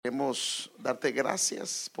Queremos darte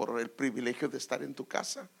gracias por el privilegio de estar en tu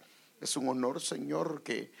casa. Es un honor, Señor,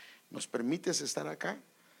 que nos permites estar acá.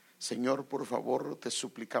 Señor, por favor, te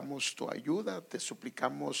suplicamos tu ayuda, te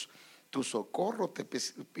suplicamos tu socorro, te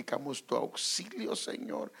suplicamos tu auxilio,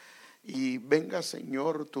 Señor. Y venga,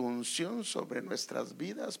 Señor, tu unción sobre nuestras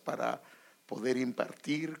vidas para poder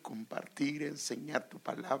impartir, compartir, enseñar tu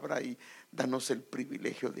palabra, y danos el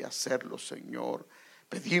privilegio de hacerlo, Señor.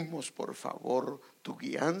 Pedimos por favor tu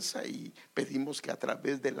guianza y pedimos que a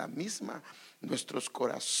través de la misma nuestros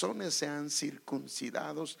corazones sean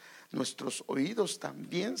circuncidados, nuestros oídos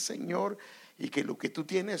también, Señor, y que lo que tú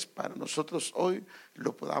tienes para nosotros hoy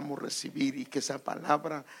lo podamos recibir y que esa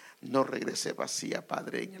palabra no regrese vacía,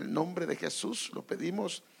 Padre. En el nombre de Jesús lo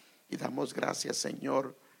pedimos y damos gracias,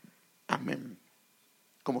 Señor. Amén.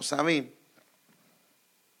 Como saben,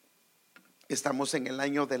 estamos en el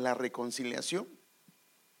año de la reconciliación.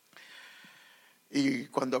 Y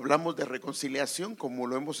cuando hablamos de reconciliación, como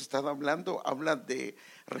lo hemos estado hablando, habla de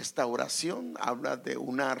restauración, habla de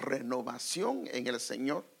una renovación en el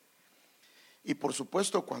Señor. Y por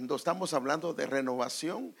supuesto, cuando estamos hablando de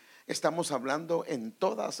renovación, estamos hablando en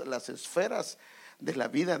todas las esferas de la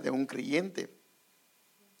vida de un creyente.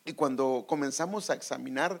 Y cuando comenzamos a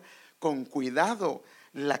examinar con cuidado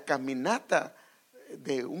la caminata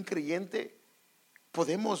de un creyente,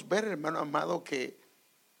 podemos ver, hermano amado, que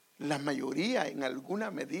la mayoría en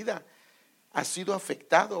alguna medida ha sido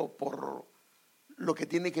afectado por lo que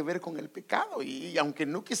tiene que ver con el pecado. Y aunque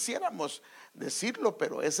no quisiéramos decirlo,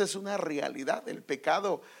 pero esa es una realidad. El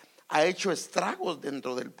pecado ha hecho estragos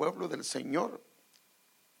dentro del pueblo del Señor.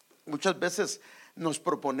 Muchas veces nos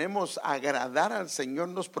proponemos agradar al Señor,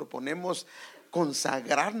 nos proponemos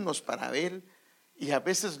consagrarnos para Él, y a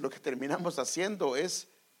veces lo que terminamos haciendo es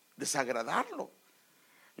desagradarlo.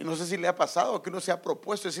 Y no sé si le ha pasado que uno se ha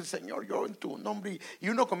propuesto decir: Señor, yo en tu nombre, y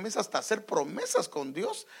uno comienza hasta a hacer promesas con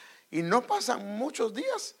Dios, y no pasan muchos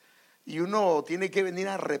días y uno tiene que venir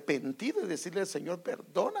arrepentido y decirle: Señor,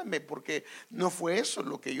 perdóname, porque no fue eso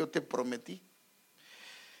lo que yo te prometí.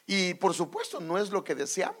 Y por supuesto no es lo que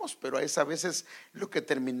deseamos, pero es a veces lo que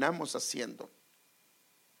terminamos haciendo.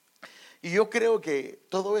 Y yo creo que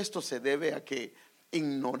todo esto se debe a que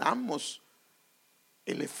ignoramos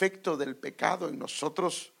el efecto del pecado en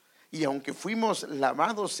nosotros, y aunque fuimos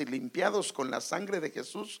lavados y limpiados con la sangre de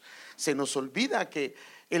Jesús, se nos olvida que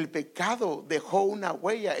el pecado dejó una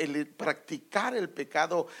huella, el practicar el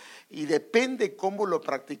pecado, y depende cómo lo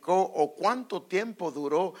practicó o cuánto tiempo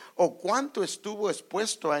duró o cuánto estuvo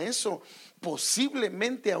expuesto a eso.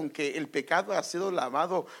 Posiblemente, aunque el pecado ha sido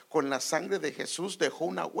lavado con la sangre de Jesús, dejó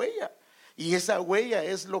una huella. Y esa huella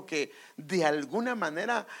es lo que de alguna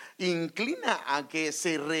manera inclina a que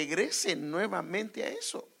se regrese nuevamente a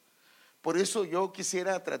eso. Por eso yo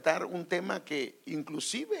quisiera tratar un tema que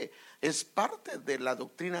inclusive es parte de la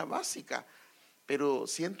doctrina básica, pero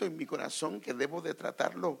siento en mi corazón que debo de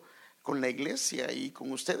tratarlo con la iglesia y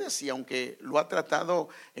con ustedes. Y aunque lo ha tratado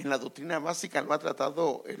en la doctrina básica, lo ha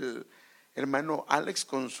tratado el hermano Alex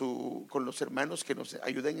con los hermanos que nos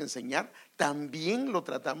ayuden a enseñar, también lo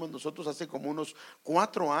tratamos nosotros hace como unos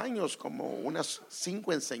 4 años, como unas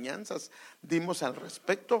 5 enseñanzas dimos al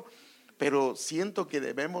respecto. Pero siento que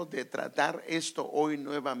debemos de tratar esto hoy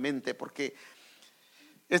nuevamente, porque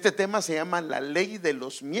este tema se llama la ley de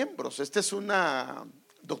los miembros. Esta es una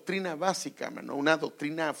doctrina básica, hermano, una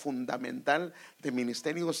doctrina fundamental de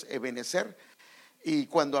Ministerios Ebenezer. Y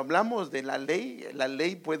cuando hablamos de la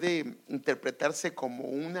ley puede interpretarse como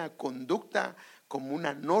una conducta, como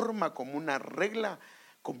una norma, como una regla,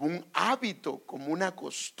 como un hábito, como una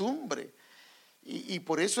costumbre. Y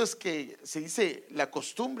por eso es que se dice la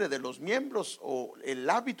costumbre de los miembros, o el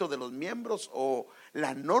hábito de los miembros, o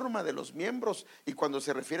la norma de los miembros. Y cuando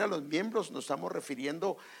se refiere a los miembros, nos estamos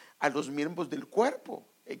refiriendo a los miembros del cuerpo,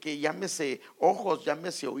 que llámese ojos,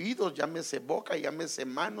 llámese oídos, llámese boca, llámese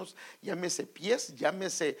manos, llámese pies,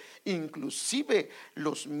 llámese inclusive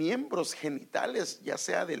los miembros genitales, ya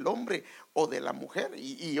sea del hombre o de la mujer.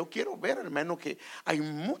 Y yo quiero ver, hermano, que hay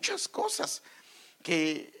muchas cosas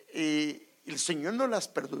que el Señor no las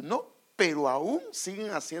perdonó, pero aún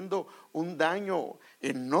siguen haciendo un daño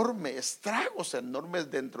enorme, estragos enormes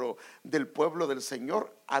dentro del pueblo del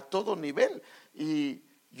Señor a todo nivel. Y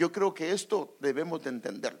yo creo que esto debemos de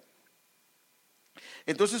entender.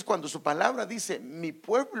 Entonces, cuando su palabra dice: mi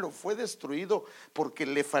pueblo fue destruido porque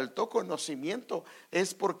le faltó conocimiento,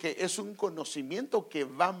 es porque es un conocimiento que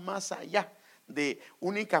va más allá de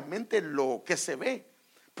únicamente lo que se ve,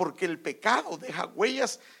 porque el pecado deja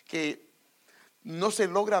huellas que no se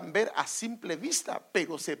logran ver a simple vista,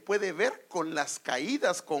 pero se puede ver con las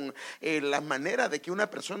caídas, con la manera de que una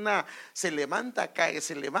persona se levanta, cae,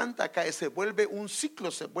 se levanta, cae, se vuelve un ciclo,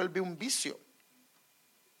 se vuelve un vicio.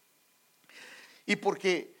 Y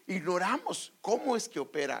porque ignoramos cómo es que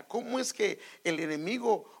opera, cómo es que el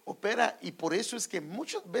enemigo opera, y por eso es que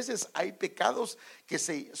muchas veces hay pecados que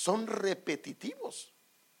son repetitivos.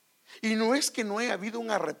 Y no es que no haya habido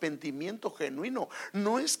un arrepentimiento genuino,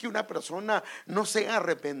 no es que una persona no se haya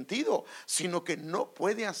arrepentido, sino que no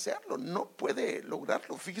puede hacerlo, no puede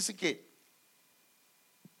lograrlo. Fíjese que,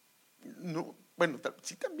 no, bueno,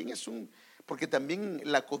 sí también porque también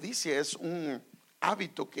la codicia es un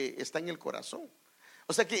hábito que está en el corazón.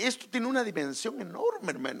 O sea que esto tiene una dimensión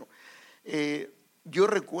enorme, hermano. Yo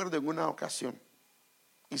recuerdo en una ocasión,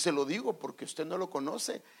 y se lo digo porque usted no lo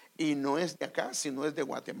conoce, y no es de acá, sino es de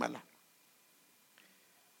Guatemala.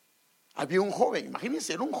 Había un joven,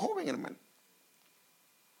 imagínense, era un joven, hermano.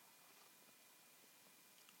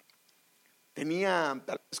 Tenía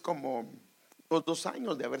tal vez como 2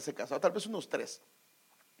 años de haberse casado, tal vez unos 3.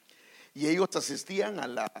 Y ellos asistían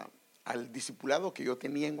al discipulado que yo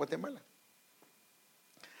tenía en Guatemala.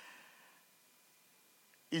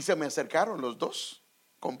 Y se me acercaron los dos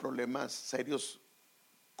con problemas serios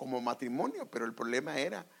como matrimonio, pero el problema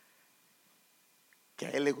era que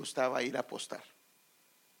a él le gustaba ir a apostar.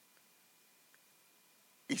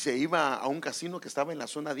 Y se iba a un casino que estaba en la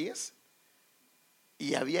zona 10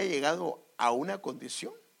 y había llegado a una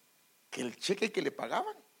condición que el cheque que le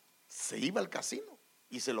pagaban se iba al casino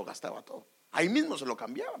y se lo gastaba todo. Ahí mismo se lo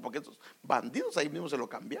cambiaban, porque estos bandidos ahí mismo se lo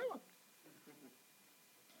cambiaban.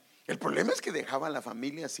 El problema es que dejaban la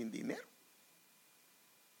familia sin dinero.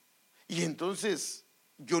 Y entonces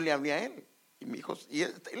yo le hablé a él y me dijo, y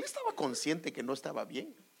él estaba consciente que no estaba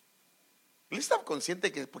bien. Él estaba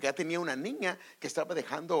consciente que, porque ya tenía una niña que estaba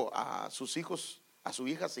dejando a sus hijos, a su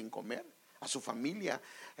hija sin comer, a su familia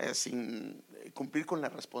sin cumplir con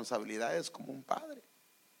las responsabilidades como un padre.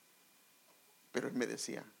 Pero él me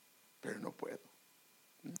decía, pero no puedo,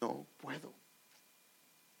 no puedo,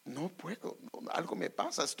 algo me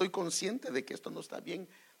pasa, estoy consciente de que esto no está bien,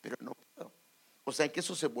 pero no puedo. O sea que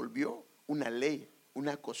eso se volvió una ley,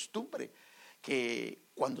 una costumbre, que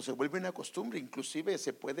cuando se vuelve una costumbre inclusive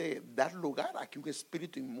se puede dar lugar a que un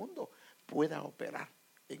espíritu inmundo pueda operar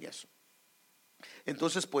en eso.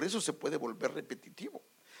 Entonces por eso se puede volver repetitivo.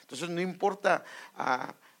 Entonces no importa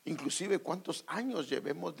inclusive cuántos años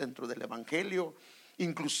llevemos dentro del evangelio,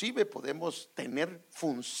 inclusive podemos tener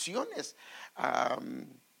funciones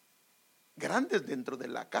grandes dentro de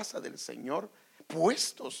la casa del Señor,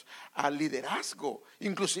 puestos al liderazgo,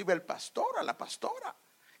 inclusive al pastor, a la pastora.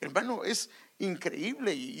 Hermano, es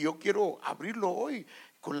increíble y yo quiero abrirlo hoy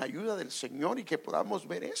con la ayuda del Señor y que podamos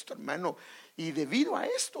ver esto, hermano. Y debido a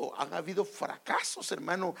esto han habido fracasos,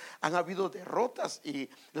 hermano, han habido derrotas y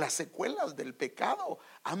las secuelas del pecado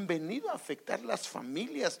han venido a afectar las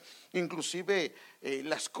familias, inclusive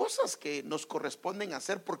las cosas que nos corresponden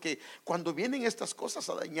hacer, porque cuando vienen estas cosas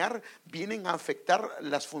a dañar, vienen a afectar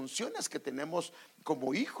las funciones que tenemos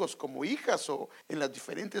como hijos, como hijas o en las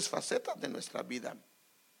diferentes facetas de nuestra vida.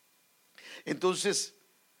 Entonces,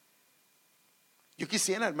 yo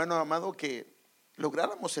quisiera, hermano amado, que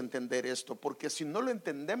lográramos entender esto, porque si no lo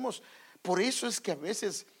entendemos, por eso es que a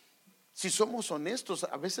veces, si somos honestos,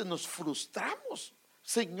 a veces nos frustramos.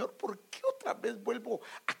 Señor, ¿por qué otra vez vuelvo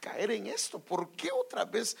a caer en esto? ¿Por qué otra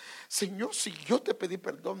vez, Señor, si yo te pedí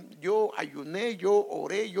perdón, yo ayuné, yo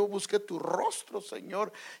oré, yo busqué tu rostro,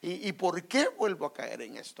 Señor, y por qué vuelvo a caer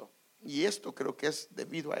en esto? Y esto creo que es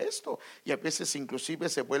debido a esto, y a veces inclusive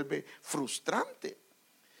se vuelve frustrante.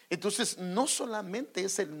 Entonces no solamente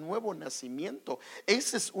es el nuevo nacimiento,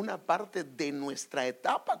 esa es una parte de nuestra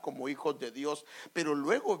etapa como hijos de Dios, pero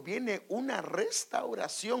luego viene una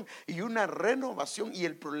restauración y una renovación, y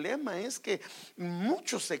el problema es que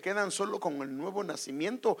muchos se quedan solo con el nuevo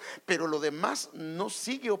nacimiento, pero lo demás no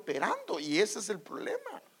sigue operando, y ese es el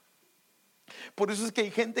problema. Por eso es que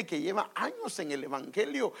hay gente que lleva años en el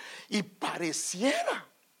evangelio y pareciera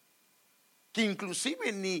que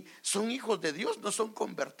inclusive ni son hijos de Dios, no son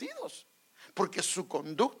convertidos, porque su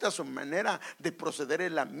conducta, su manera de proceder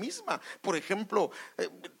es la misma. Por ejemplo,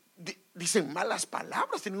 dicen malas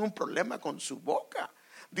palabras, tienen un problema con su boca,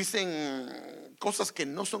 dicen cosas que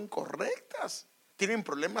no son correctas, tienen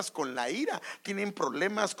problemas con la ira, tienen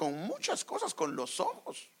problemas con muchas cosas, con los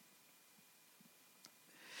ojos.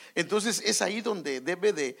 Entonces es ahí donde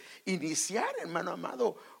debe de iniciar, hermano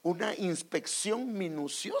amado, una inspección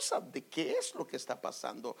minuciosa de qué es lo que está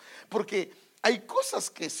pasando. Porque hay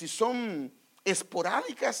cosas que si son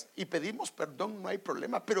esporádicas y pedimos perdón no hay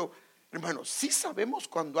problema, pero Hermanos, ¿sí sabemos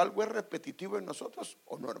cuando algo es repetitivo en nosotros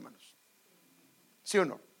o no, hermanos? ¿Sí o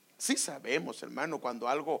no? Sí sabemos, hermano, cuando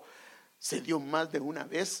algo se dio más de una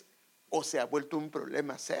vez o se ha vuelto un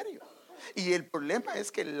problema serio. Y el problema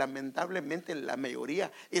es que lamentablemente la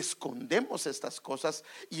mayoría escondemos estas cosas,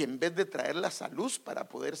 y en vez de traerlas a luz para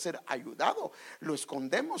poder ser ayudado, lo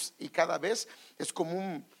escondemos, y cada vez es como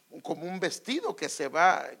un vestido que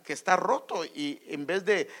está roto, y en vez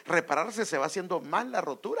de repararse se va haciendo mal la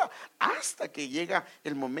rotura hasta que llega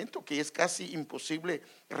el momento que es casi imposible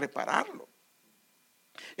repararlo.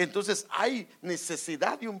 Entonces hay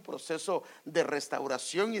necesidad de un proceso de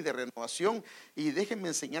restauración y de renovación, y déjenme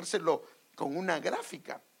enseñárselo con una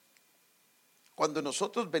gráfica. Cuando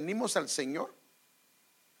nosotros venimos al Señor,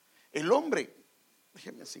 el hombre,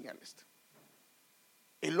 déjenme enseñarle esto,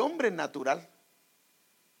 el hombre natural,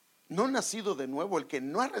 no nacido de nuevo, el que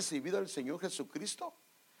no ha recibido al Señor Jesucristo,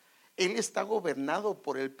 él está gobernado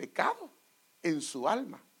por el pecado en su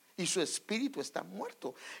alma, y su espíritu está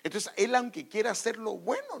muerto. Entonces él, aunque quiera hacer lo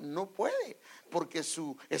bueno, no puede, porque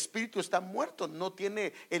su espíritu está muerto, no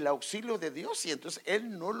tiene el auxilio de Dios, y entonces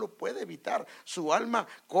él no lo puede evitar. Su alma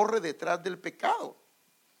corre detrás del pecado.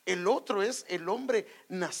 El otro es el hombre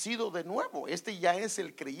nacido de nuevo. Este ya es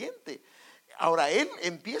el creyente. Ahora él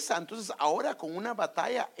empieza entonces ahora con una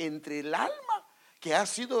batalla entre el alma que ha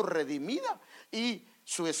sido redimida y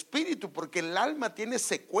su espíritu, porque el alma tiene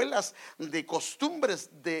secuelas de costumbres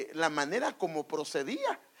de la manera como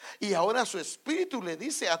procedía, y ahora su espíritu le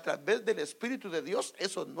dice a través del Espíritu de Dios: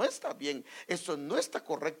 eso no está bien, eso no está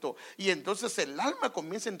correcto. Y entonces el alma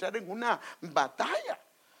comienza a entrar en una batalla.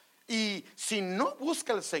 Y si no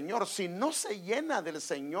busca al Señor, si no se llena del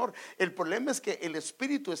Señor, el problema es que el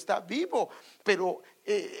espíritu está vivo, pero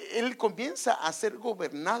él comienza a ser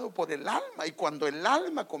gobernado por el alma. Y cuando el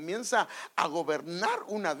alma comienza a gobernar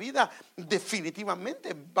una vida,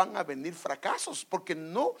 definitivamente van a venir fracasos, porque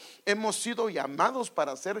no hemos sido llamados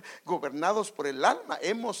para ser gobernados por el alma,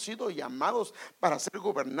 hemos sido llamados para ser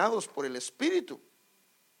gobernados por el espíritu.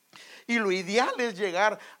 Y lo ideal es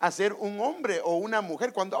llegar a ser un hombre o una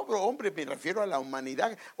mujer. Cuando hablo hombre me refiero a la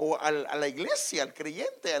humanidad, o a la iglesia, al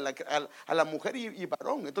creyente, a la mujer y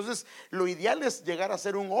varón. Entonces lo ideal es llegar a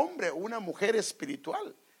ser un hombre o una mujer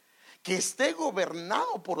espiritual, que esté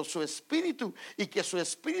gobernado por su espíritu, y que su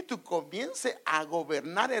espíritu comience a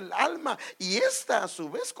gobernar el alma, y esta a su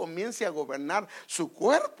vez comience a gobernar su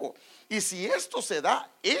cuerpo. Y si esto se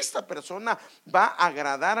da, esta persona va a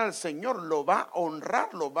agradar al Señor, lo va a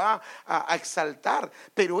honrar, lo va a exaltar.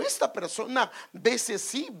 Pero esta persona, veces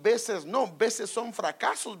sí, veces no, veces son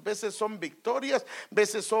fracasos, veces son victorias,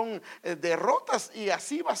 veces son derrotas, y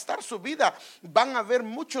así va a estar su vida. Van a haber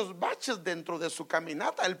muchos baches dentro de su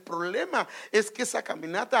caminata. El problema es que esa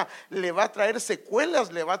caminata le va a traer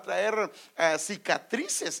secuelas, le va a traer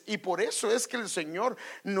cicatrices, y por eso es que el Señor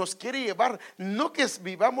nos quiere llevar, no que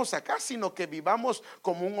vivamos acá, sino que vivamos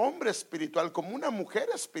como un hombre espiritual, como una mujer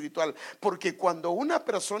espiritual. Porque cuando una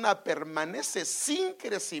persona permanece sin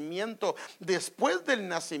crecimiento después del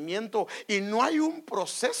nacimiento y no hay un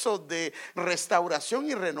proceso de restauración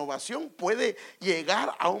y renovación, puede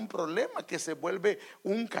llegar a un problema que se vuelve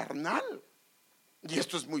un carnal. Y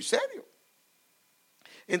esto es muy serio.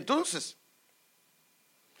 Entonces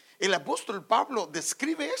el apóstol Pablo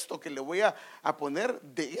describe esto que le voy a poner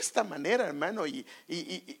de esta manera, hermano. Y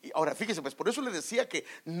ahora fíjese, pues por eso le decía que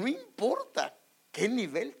no importa qué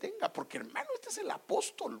nivel tenga, porque, hermano, este es el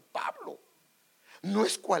apóstol Pablo. No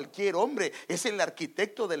es cualquier hombre, es el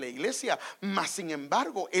arquitecto de la iglesia. Mas sin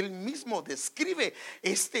embargo, él mismo describe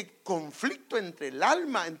este conflicto entre el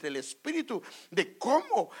alma, entre el espíritu, de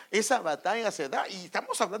cómo esa batalla se da. Y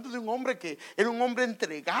estamos hablando de un hombre que era un hombre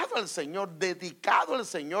entregado al Señor, dedicado al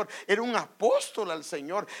Señor, era un apóstol al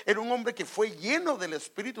Señor, era un hombre que fue lleno del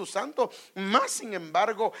Espíritu Santo. Mas sin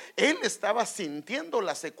embargo, él estaba sintiendo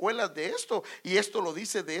las secuelas de esto, y esto lo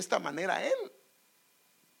dice de esta manera él: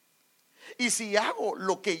 y si hago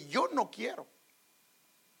lo que yo no quiero.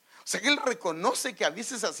 O sea que él reconoce que a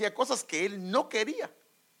veces hacía cosas que él no quería.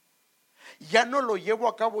 Ya no lo llevo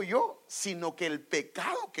a cabo yo, sino que el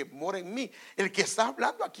pecado que mora en mí. El que está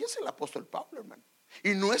hablando aquí es el apóstol Pablo, hermano.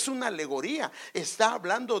 Y no es una alegoría, está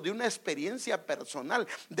hablando de una experiencia personal,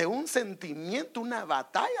 de un sentimiento, una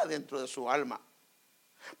batalla dentro de su alma.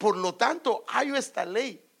 Por lo tanto, hallo esta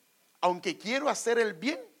ley: aunque quiero hacer el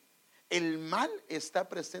bien, el mal está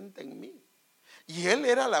presente en mí. Y él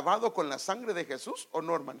era lavado con la sangre de Jesús, ¿o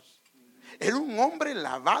no, hermanos? Era un hombre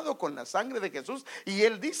lavado con la sangre de Jesús, y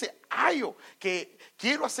él dice: hallo que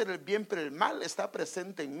quiero hacer el bien, pero el mal está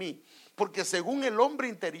presente en mí. Porque según el hombre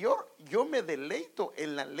interior, yo me deleito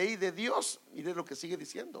en la ley de Dios. Mire lo que sigue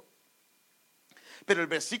diciendo: Pero el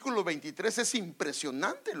versículo 23 es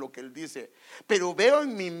impresionante lo que él dice. Pero veo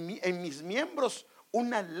en mis miembros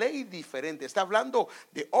una ley diferente. Está hablando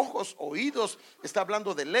de ojos, oídos, está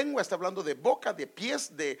hablando de lengua, está hablando de boca, de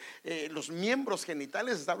pies, de los miembros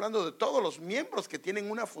genitales, está hablando de todos los miembros que tienen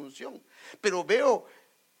una función. Pero veo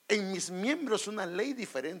en mis miembros una ley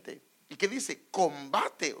diferente. ¿Y qué dice?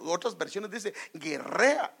 Combate. Otras versiones dice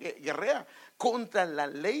guerrea contra la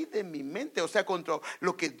ley de mi mente, o sea, contra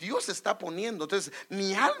lo que Dios está poniendo. Entonces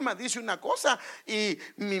mi alma dice una cosa y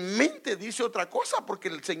mi mente dice otra cosa, porque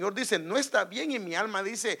el Señor dice no está bien y mi alma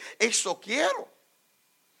dice eso quiero.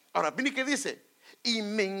 Ahora, mire qué dice, y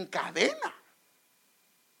me encadena.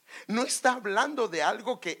 No está hablando de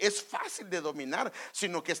algo que es fácil de dominar,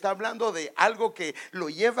 sino que está hablando de algo que lo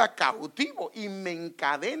lleva cautivo y me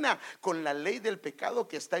encadena con la ley del pecado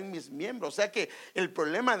que está en mis miembros. O sea que el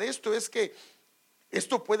problema de esto es que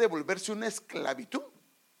esto puede volverse una esclavitud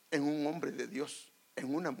en un hombre de Dios,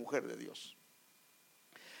 en una mujer de Dios.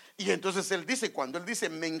 Y entonces él dice, cuando él dice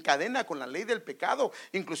me encadena con la ley del pecado,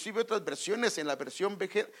 inclusive otras versiones, en la versión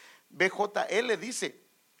BJL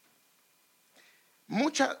dice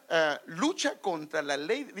lucha contra la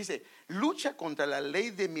ley, dice, lucha contra la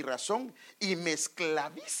ley de mi razón y me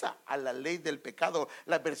esclaviza a la ley del pecado.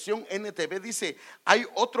 La versión NTV dice, hay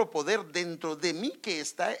otro poder dentro de mí que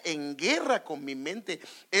está en guerra con mi mente.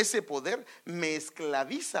 Ese poder me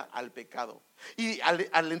esclaviza al pecado. Y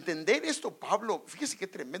al entender esto, Pablo, fíjese qué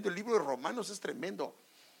tremendo, el libro de Romanos es tremendo.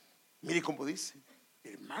 Mire cómo dice,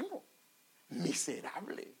 hermano,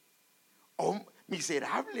 miserable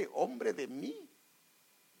hombre de mí.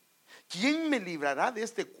 ¿Quién me librará de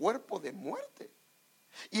este cuerpo de muerte?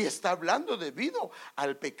 Y está hablando debido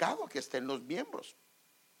al pecado que está en los miembros.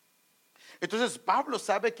 Entonces Pablo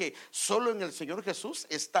sabe que solo en el Señor Jesús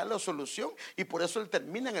está la solución, y por eso él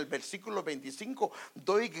termina en el versículo 25: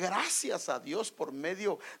 doy gracias a Dios por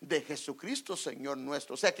medio de Jesucristo Señor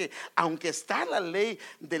nuestro. O sea que aunque está la ley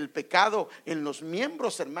del pecado en los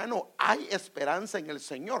miembros, hermano, hay esperanza en el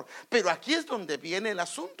Señor. Pero aquí es donde viene el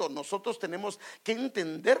asunto. Nosotros tenemos que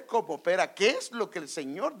entender cómo opera, qué es lo que el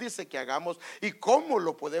Señor dice que hagamos y cómo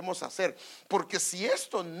lo podemos hacer. Porque si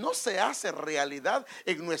esto no se hace realidad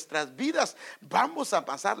en nuestras vidas, vamos a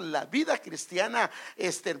pasar la vida cristiana,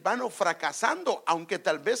 hermano, fracasando, aunque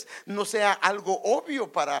tal vez no sea algo obvio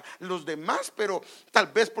para los demás, pero tal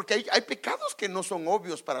vez porque hay pecados que no son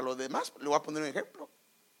obvios para los demás. Le voy a poner un ejemplo: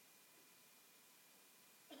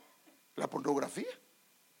 la pornografía.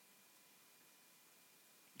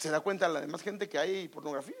 ¿Se da cuenta la demás gente que hay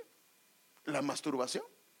pornografía? La masturbación.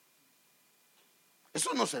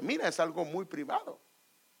 Eso no se mira, es algo muy privado.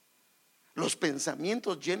 Los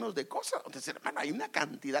pensamientos llenos de cosas. Entonces, hermano, hay una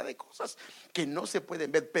cantidad de cosas que no se pueden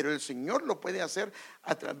ver, pero el Señor lo puede hacer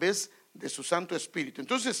a través de su Santo Espíritu.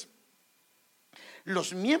 Entonces,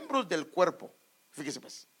 los miembros del cuerpo, fíjese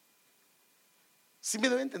pues, sí me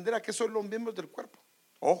debe entender a qué son los miembros del cuerpo: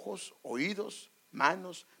 ojos, oídos,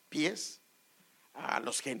 manos, pies, a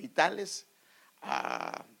los genitales,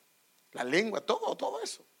 a la lengua, todo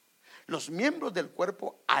eso. Los miembros del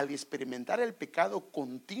cuerpo, al experimentar el pecado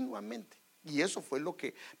continuamente, y eso fue lo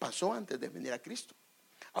que pasó antes de venir a Cristo.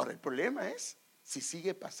 Ahora el problema es si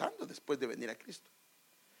sigue pasando después de venir a Cristo.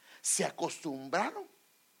 Se acostumbraron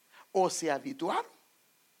o se habituaron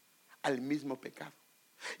al mismo pecado.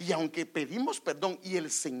 Y aunque pedimos perdón y el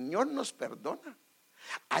Señor nos perdona,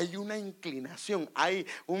 hay una inclinación, hay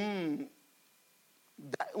un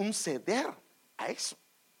ceder a eso.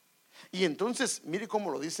 Y entonces mire cómo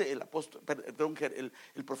lo dice el apóstol, perdón,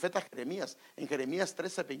 el profeta Jeremías, en Jeremías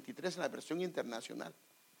 13:23, en la versión internacional: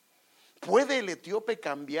 ¿puede el etíope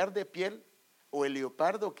cambiar de piel o el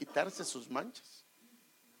leopardo quitarse sus manchas?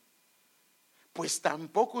 Pues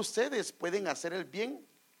tampoco ustedes pueden hacer el bien,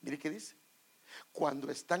 mire qué dice, cuando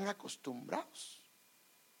están acostumbrados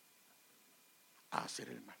a hacer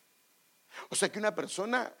el mal. O sea que una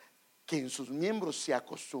persona que en sus miembros se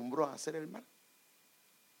acostumbró a hacer el mal,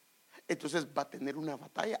 entonces va a tener una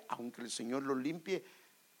batalla, aunque el Señor lo limpie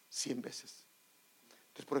 100 veces.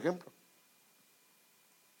 Entonces, por ejemplo,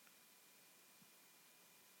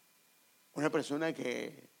 una persona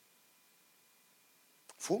que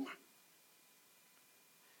fuma.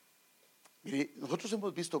 Mire, nosotros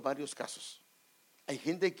hemos visto varios casos. Hay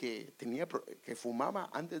gente que fumaba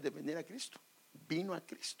antes de venir a Cristo, vino a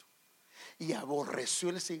Cristo y aborreció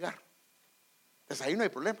el cigarro. Entonces ahí no hay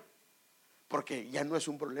problema, porque ya no es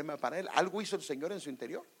un problema para él. Algo hizo el Señor en su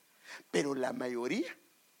interior. Pero la mayoría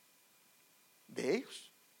de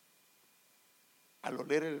ellos, al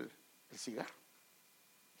oler el cigarro,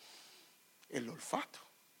 el olfato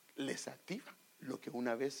les activa lo que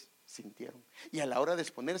una vez sintieron. Y a la hora de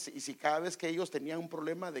exponerse, y si cada vez que ellos tenían un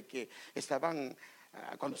problema de que estaban,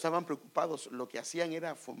 cuando estaban preocupados, lo que hacían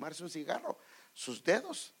era fumarse un cigarro, sus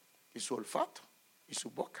dedos y su olfato y su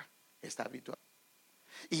boca está habituado.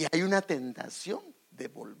 Y hay una tentación de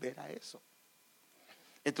volver a eso.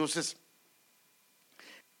 Entonces,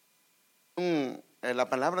 la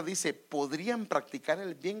palabra dice, podrían practicar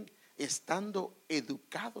el bien estando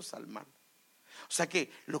educados al mal. O sea que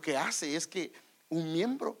lo que hace es que un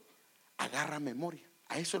miembro agarra memoria.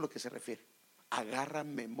 A eso es lo que se refiere. Agarra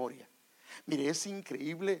memoria. Mire, es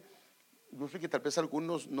increíble. Yo sé que tal vez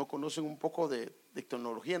algunos no conocen un poco de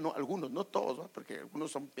tecnología, no, algunos, no todos, ¿no? Porque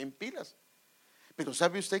algunos son en pilas. Pero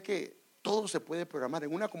 ¿sabe usted que todo se puede programar?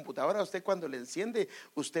 En una computadora usted cuando la enciende,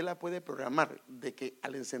 usted la puede programar de que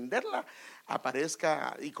al encenderla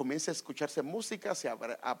aparezca y comience a escucharse música,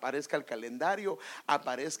 aparezca el calendario,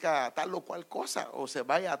 aparezca tal o cual cosa o se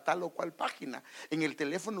vaya a tal o cual página. En el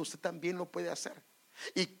teléfono usted también lo puede hacer.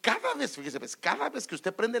 Y cada vez, fíjese, cada vez que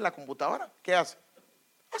usted prende la computadora, ¿qué hace?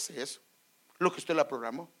 Hace eso, lo que usted la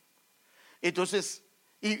programó. Entonces,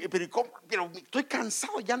 pero estoy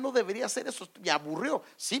cansado, ya no debería hacer eso, me aburrió.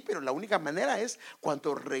 Sí, pero la única manera es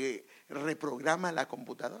cuando reprograma la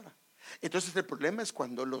computadora. Entonces el problema es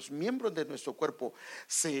cuando los miembros de nuestro cuerpo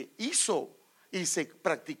se hizo y se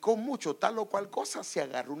practicó mucho tal o cual cosa, se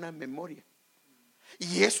agarró una memoria.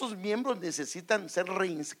 Y esos miembros necesitan ser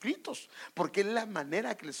reinscritos, porque es la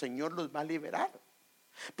manera que el Señor los va a liberar.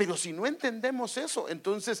 Pero si no entendemos eso,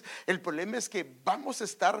 entonces el problema es que vamos a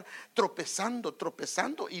estar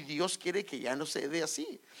tropezando y Dios quiere que ya no se dé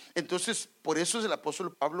así. Entonces por eso el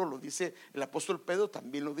apóstol Pablo lo dice, el apóstol Pedro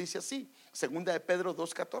también lo dice así, segunda de Pedro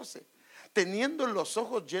 2:14, teniendo los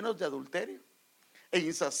ojos llenos de adulterio e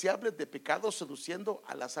insaciables de pecado, seduciendo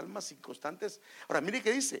a las almas inconstantes. Ahora mire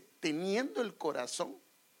que dice, teniendo el corazón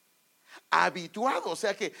habituado, o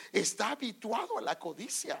sea que está habituado a la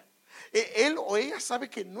codicia. Él o ella sabe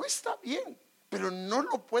que no está bien, pero no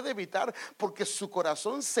lo puede evitar porque su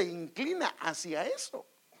corazón se inclina hacia eso.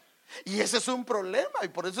 Y ese es un problema, y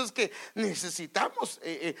por eso es que necesitamos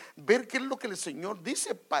ver qué es lo que el Señor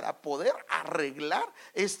dice para poder arreglar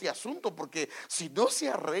este asunto, porque si no se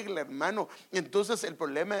arregla, hermano, entonces el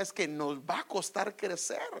problema es que nos va a costar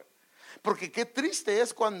crecer. Porque qué triste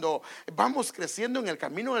es cuando vamos creciendo en el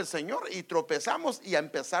camino del Señor y tropezamos y a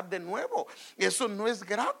empezar de nuevo. Eso no es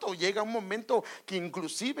grato. Llega un momento que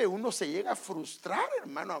inclusive uno se llega a frustrar,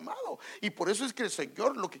 hermano amado. Y por eso es que el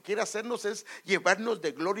Señor lo que quiere hacernos es llevarnos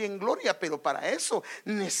de gloria en gloria. Pero para eso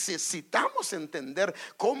necesitamos entender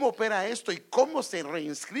cómo opera esto y cómo se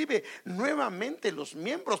reinscribe nuevamente los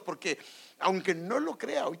miembros. Porque aunque no lo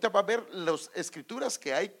crea, ahorita va a ver las escrituras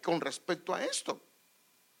que hay con respecto a esto.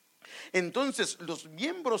 Entonces los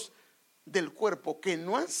miembros del cuerpo que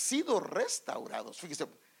no han sido restaurados, fíjese,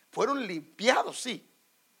 fueron limpiados, sí,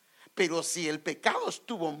 pero si el pecado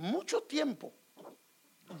estuvo mucho tiempo,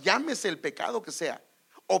 llámese el pecado que sea,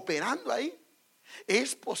 operando ahí,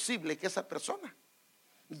 es posible que esa persona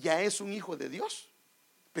ya es un hijo de Dios,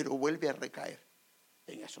 pero vuelve a recaer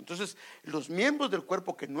en eso. Entonces los miembros del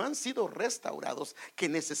cuerpo que no han sido restaurados, que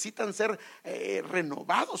necesitan ser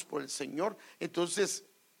renovados por el Señor, entonces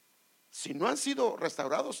si no han sido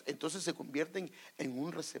restaurados, entonces se convierten en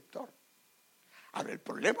un receptor. Ahora, el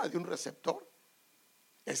problema de un receptor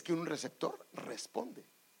es que un receptor responde.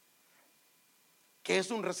 ¿Qué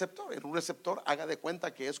es un receptor? Un receptor, haga de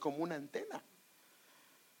cuenta que es como una antena.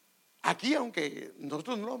 Aquí, aunque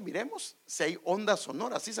nosotros no lo miremos, si hay ondas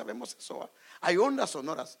sonoras, sí sabemos eso, hay ondas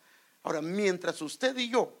sonoras. Ahora, mientras usted y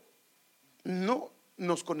yo no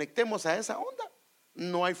nos conectemos a esa onda,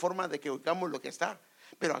 no hay forma de que oigamos lo que está.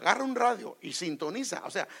 Pero agarra un radio y sintoniza,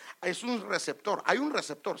 o sea, es un receptor, hay un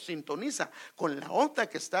receptor, sintoniza con la onda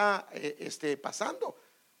que está pasando,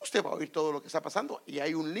 usted va a oír todo lo que está pasando y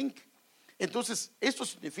hay un link. Entonces, esto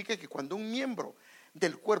significa que cuando un miembro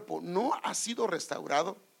del cuerpo no ha sido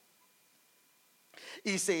restaurado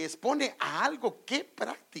y se expone a algo que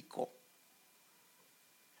practicó,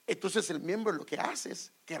 entonces el miembro lo que hace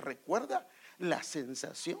es que recuerda la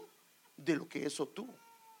sensación de lo que eso tuvo.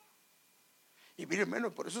 Y mire,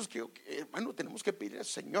 hermano, por eso es que, hermano, tenemos que pedir al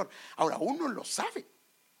Señor. Ahora, uno lo sabe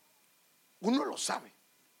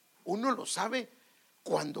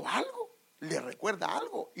cuando algo le recuerda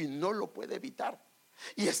algo y no lo puede evitar.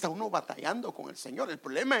 Y está uno batallando con el Señor. El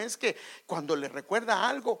problema es que cuando le recuerda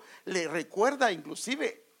algo, le recuerda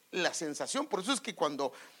inclusive la sensación. Por eso es que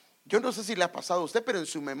cuando, yo no sé si le ha pasado a usted, pero en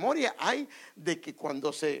su memoria hay de que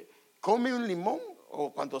cuando se come un limón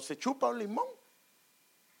o cuando se chupa un limón,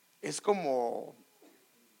 es como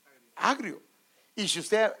agrio. Y si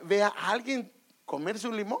usted ve a alguien comerse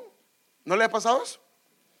un limón, ¿no le ha pasado eso?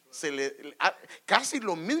 Casi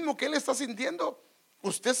lo mismo que él está sintiendo,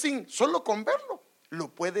 usted solo con verlo,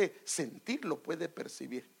 lo puede sentir, lo puede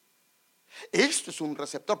percibir. Esto es un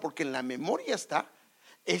receptor, porque en la memoria está,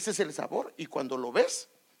 ese es el sabor, y cuando lo ves,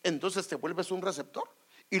 entonces te vuelves un receptor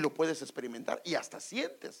y lo puedes experimentar y hasta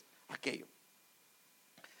sientes aquello.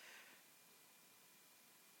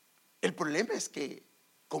 El problema es que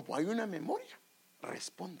como hay una memoria,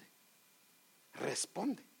 responde.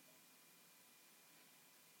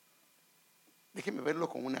 Déjeme verlo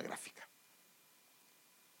con una gráfica.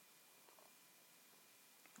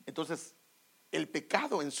 Entonces, el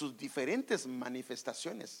pecado en sus diferentes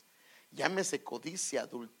manifestaciones, llámese codicia,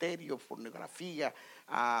 adulterio, pornografía,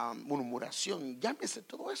 murmuración, llámese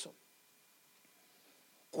todo eso.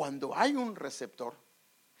 Cuando hay un receptor,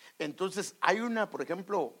 entonces hay por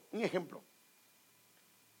ejemplo, un ejemplo.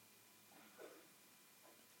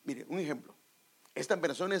 Mire, un ejemplo. Esta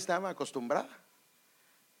persona estaba acostumbrada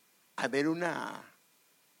a ver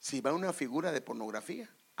si va una figura de pornografía,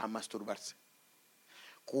 a masturbarse.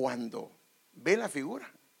 Cuando ve la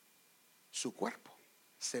figura, su cuerpo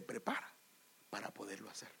se prepara para poderlo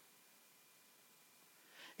hacer.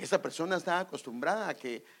 Esa persona está acostumbrada a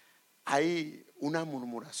que hay una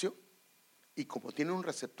murmuración y como tiene un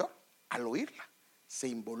receptor, al oírla se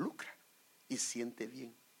involucra y siente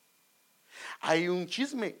bien. Hay un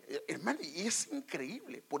chisme, hermano, y es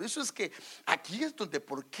increíble. Por eso es que aquí es donde,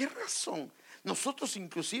 ¿por qué razón? Nosotros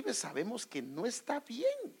inclusive sabemos que no está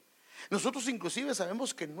bien. Nosotros inclusive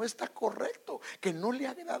sabemos que no está correcto, que no le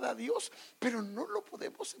agrada a Dios, pero no lo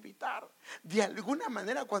podemos evitar. De alguna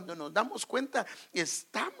manera, cuando nos damos cuenta,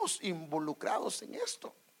 estamos involucrados en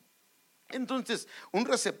esto. Entonces, un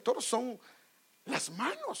receptor son las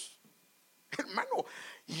manos, hermano.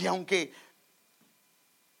 Y aunque,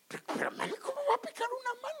 pero hermano, ¿cómo va a pecar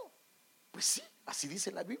una mano? Pues sí, así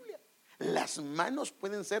dice la Biblia. Las manos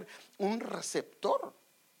pueden ser un receptor.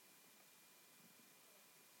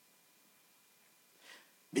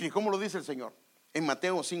 Mire cómo lo dice el Señor en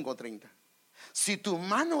Mateo 5:30. Si tu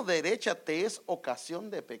mano derecha te es ocasión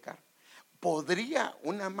de pecar, ¿podría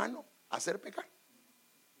una mano hacer pecar?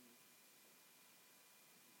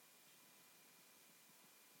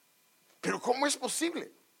 Pero ¿cómo es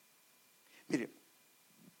posible? Mire,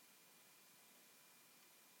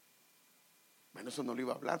 bueno, eso no lo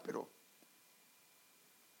iba a hablar, pero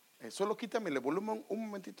solo quítame el volumen un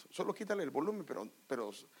momentito. Solo quítale el volumen,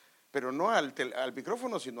 pero no al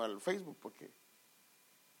micrófono, sino al Facebook, porque.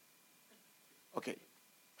 Ok,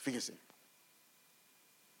 fíjese.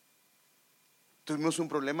 Tuvimos un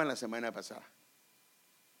problema la semana pasada.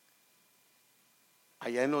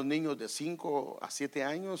 Allá en los niños de 5 a 7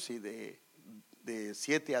 años y de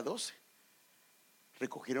 7 a 12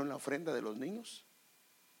 recogieron la ofrenda de los niños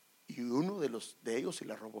y uno de ellos se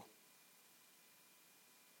la robó.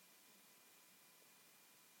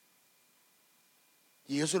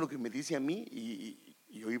 Y eso es lo que me dice a mí,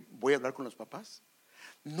 y hoy voy a hablar con los papás.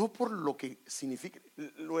 No por lo que significa,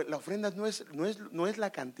 la ofrenda no es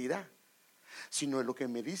la cantidad, sino lo que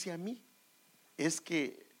me dice a mí es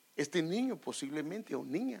que este niño posiblemente o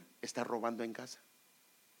niña está robando en casa,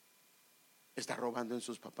 está robando en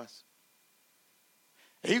sus papás.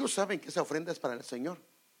 Ellos saben que esa ofrenda es para el Señor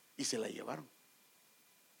y se la llevaron.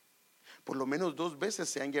 Por lo menos 2 veces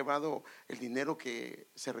se han llevado el dinero que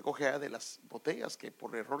se recoge de las botellas que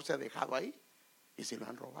por error se ha dejado ahí y se lo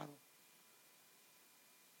han robado.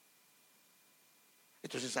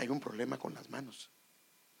 Entonces hay un problema con las manos.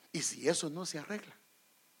 Y si eso no se arregla,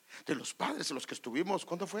 de los padres, los que estuvimos,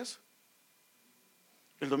 ¿cuándo fue eso?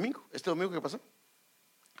 El domingo, este domingo que pasó.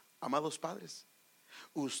 Amados padres,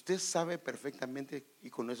 usted sabe perfectamente, y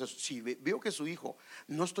con eso, si vio que su hijo,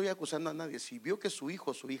 no estoy acusando a nadie, si vio que su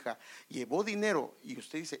hijo o su hija llevó dinero y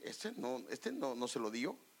usted dice, este no se lo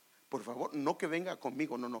dio, por favor, no que venga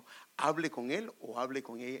conmigo, no, hable con él o hable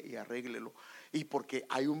con ella y arréglelo. Y porque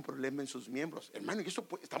hay un problema en sus miembros, hermano, y eso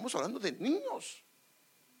estamos hablando de niños.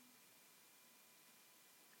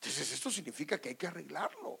 Entonces esto significa que hay que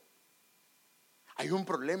arreglarlo. Hay un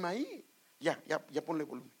problema ahí. Ya ponle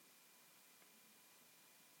volumen.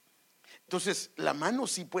 Entonces la mano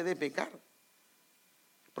sí puede pecar.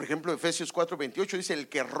 Por ejemplo, Efesios 4:28 dice: el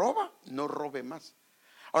que roba, no robe más.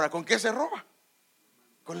 Ahora, ¿con qué se roba?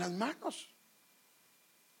 Con las manos.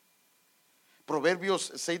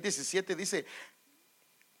 Proverbios 6:17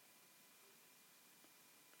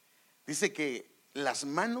 dice que las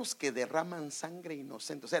manos que derraman sangre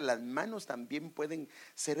inocente, o sea, las manos también pueden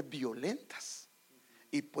ser violentas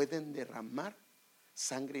y pueden derramar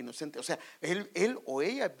sangre inocente. O sea, él o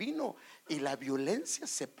ella vino y la violencia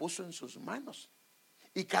se puso en sus manos.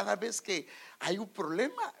 Y cada vez que hay un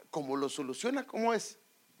problema, ¿cómo lo soluciona? ¿Cómo es?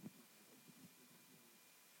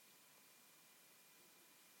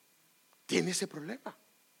 tiene ese problema.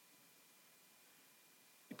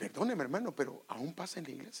 Y perdóneme, hermano, pero aún pasa en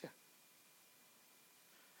la iglesia.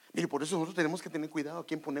 Mire, por eso nosotros tenemos que tener cuidado a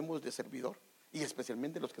quién ponemos de servidor, y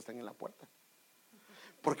especialmente los que están en la puerta.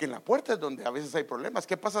 Porque en la puerta es donde a veces hay problemas.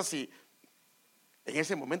 ¿Qué pasa si en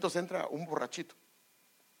ese momento se entra un borrachito?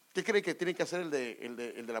 ¿Qué cree que tiene que hacer el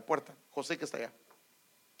de la puerta? José, que está allá.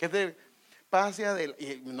 ¿Qué te pase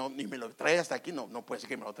y no, ni me lo trae hasta aquí? No, no puede ser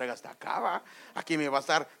que me lo traiga hasta acá, ¿va? Aquí me va a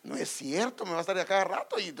estar, no es cierto, me va a estar a cada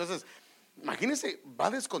rato. Y entonces, imagínense, va a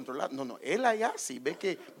descontrolar. No, él allá, si ve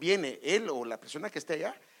que viene él o la persona que esté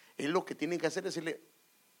allá, él lo que tiene que hacer es decirle: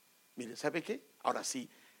 mire, ¿sabe qué? Ahora sí,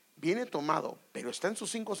 viene tomado, pero está en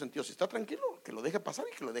sus 5 sentidos. Si está tranquilo, que lo deje pasar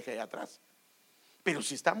y que lo deje allá atrás. Pero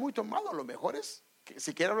si está muy tomado, lo mejor es que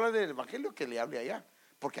si quiere hablar del evangelio, que le hable allá,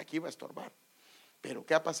 porque aquí va a estorbar. Pero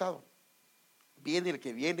 ¿qué ha pasado? Viene el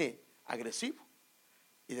que viene agresivo,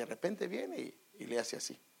 y de repente viene y le hace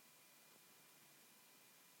así: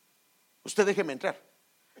 usted déjeme entrar.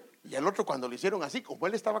 Y al otro, cuando le hicieron así, como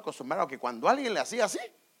él estaba acostumbrado a que cuando alguien le hacía así,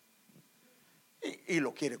 y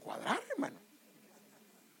lo quiere cuadrar, hermano.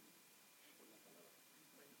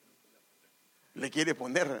 Le quiere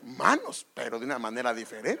poner manos, pero de una manera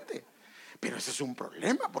diferente. Pero ese es un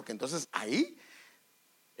problema, porque entonces ahí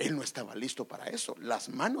él no estaba listo para eso. Las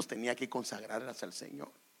manos tenía que consagrarlas al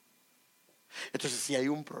Señor. Entonces sí hay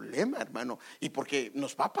un problema, hermano. Y porque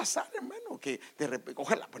nos va a pasar, hermano, que de repente,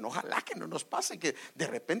 ojalá que no nos pase, que de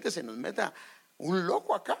repente se nos meta un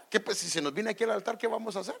loco acá. Que pues si se nos viene aquí al altar, ¿qué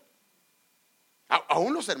vamos a hacer?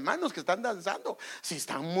 Aún los hermanos que están danzando, si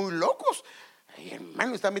están muy locos,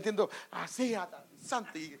 hermano, están metiendo así a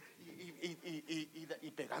danzante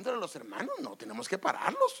y pegándole a los hermanos. No, tenemos que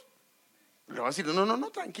pararlos. Le va a decir: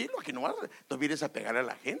 no, tranquilo, aquí no vienes a pegarle a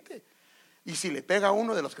la gente. Y si le pega a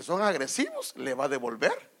uno de los que son agresivos, le va a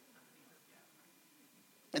devolver.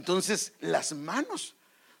 Entonces, las manos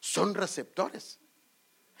son receptores.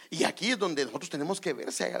 Y aquí es donde nosotros tenemos que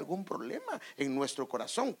ver si hay algún problema en nuestro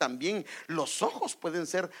corazón. También los ojos pueden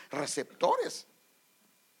ser receptores.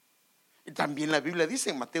 Y también la Biblia dice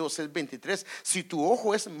en Mateo 6:23: si tu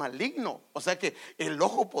ojo es maligno, o sea que el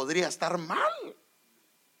ojo podría estar mal.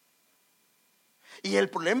 Y el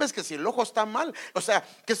problema es que si el ojo está mal, o sea,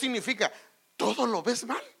 ¿qué significa? Todo lo ves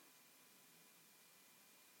mal.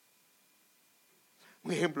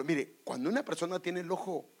 Un ejemplo, mire, cuando una persona tiene el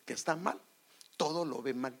ojo que está mal, todo lo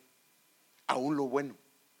ve mal, aún lo bueno.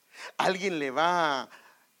 Alguien le va,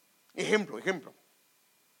 ejemplo,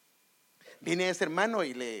 viene ese hermano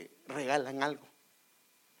y le regalan algo,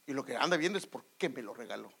 y lo que anda viendo es: ¿por qué me lo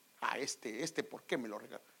regaló? A este, ¿por qué me lo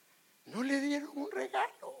regaló? No le dieron un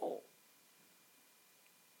regalo.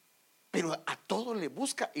 Pero a todo le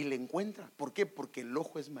busca y le encuentra. ¿Por qué? Porque el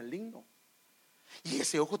ojo es maligno. Y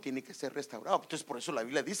ese ojo tiene que ser restaurado. Entonces por eso la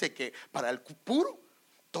Biblia dice que para el puro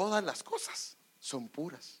todas las cosas son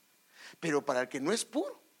puras, pero para el que no es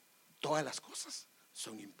puro, todas las cosas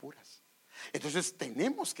son impuras. Entonces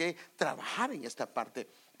tenemos que trabajar en esta parte.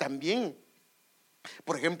 También,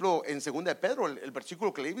 por ejemplo, en 2 de Pedro, el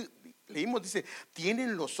versículo que leímos dice: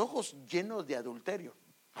 tienen los ojos llenos de adulterio.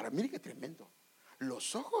 Ahora mire qué tremendo.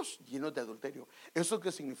 Los ojos llenos de adulterio. ¿Eso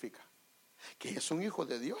qué significa? Que es un hijo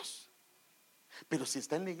de Dios, pero si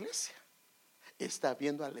está en la iglesia, está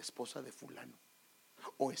viendo a la esposa de fulano,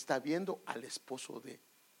 o está viendo al esposo de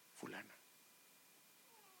fulana.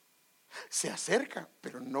 Se acerca,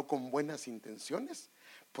 pero no con buenas intenciones,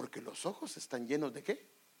 porque los ojos están llenos ¿de qué?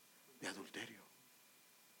 De adulterio.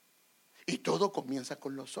 Y todo comienza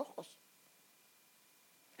con los ojos.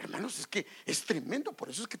 Hermanos, es que es tremendo. Por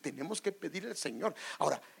eso es que tenemos que pedir al Señor.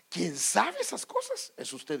 Ahora, quien sabe esas cosas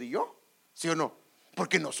es usted y yo, ¿sí o no?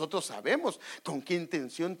 Porque nosotros sabemos con qué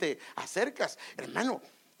intención te acercas. Hermano,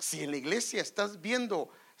 si en la iglesia estás viendo,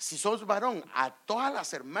 si sos varón, a todas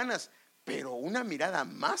las hermanas, pero una mirada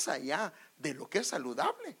más allá de lo que es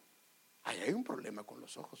saludable, ahí hay un problema con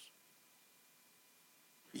los ojos.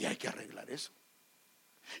 Y hay que arreglar eso.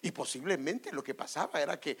 Y posiblemente lo que pasaba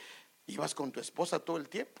era que ibas con tu esposa todo el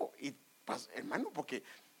tiempo. Y hermano, porque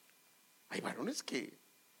hay varones que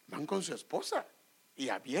van con su esposa y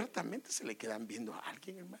abiertamente se le quedan viendo a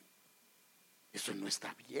alguien, hermano. Eso no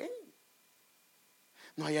está bien.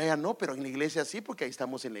 No, allá no, pero en la iglesia sí, porque ahí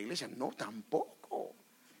estamos en la iglesia. No, tampoco.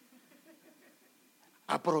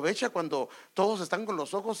 Aprovecha cuando todos están con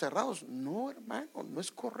los ojos cerrados. No, hermano, no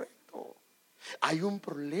es correcto. Hay un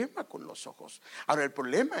problema con los ojos. Ahora, el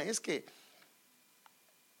problema es que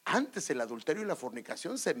antes el adulterio y la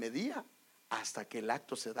fornicación se medía hasta que el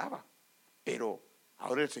acto se daba. Pero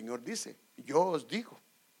ahora el Señor dice: yo os digo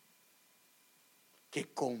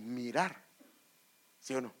que con mirar,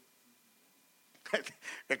 ¿sí o no?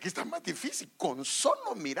 Aquí está más difícil. Con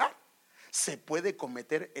solo mirar se puede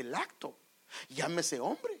cometer el acto, llámese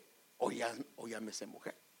hombre o llámese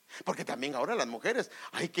mujer. Porque también ahora las mujeres,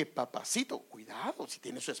 ay, que papacito, cuidado, si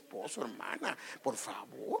tiene su esposo, hermana, por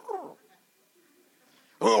favor.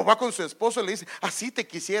 O va con su esposo y le dice, así te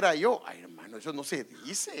quisiera yo. Ay, hermano, eso no se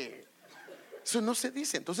dice. Eso no se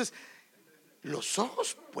dice. Entonces, los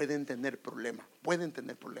ojos pueden tener problema, pueden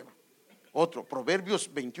tener problema. Otro,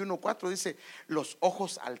 Proverbios 21:4 dice, los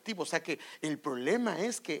ojos altivos. O sea que el problema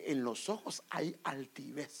es que en los ojos hay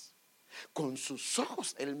altivez. Con sus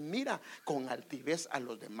ojos él mira con altivez a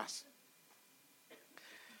los demás.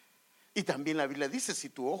 Y también la Biblia dice, si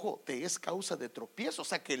tu ojo te es causa de tropiezo, o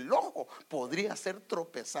sea que el ojo podría hacer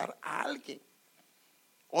tropezar a alguien.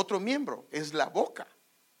 Otro miembro es la boca.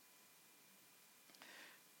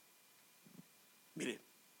 Mire,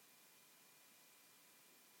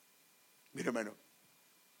 hermano,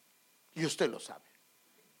 y usted lo sabe.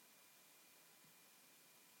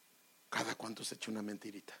 ¿Cada cuánto se echa una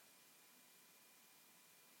mentirita?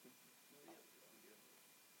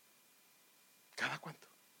 ¿Cada cuánto?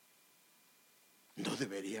 No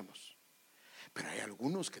deberíamos, pero hay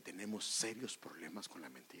algunos que tenemos serios problemas con la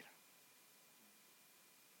mentira.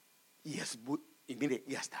 Y mire,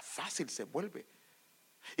 y hasta fácil se vuelve.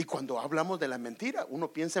 Y cuando hablamos de la mentira,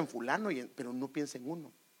 uno piensa en fulano, pero no piensa en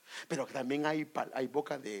uno. Pero también hay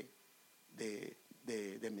boca de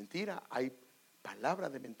mentira, hay palabra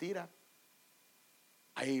de mentira,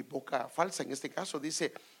 hay boca falsa. En este caso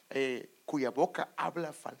dice, cuya boca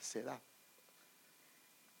habla falsedad.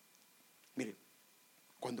 Mire,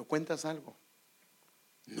 cuando cuentas algo,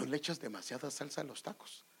 no le echas demasiada salsa a los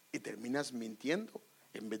tacos y terminas mintiendo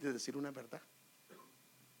en vez de decir una verdad.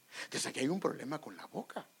 Entonces aquí hay un problema con la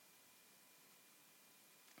boca.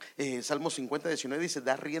 Salmo 50:19 dice,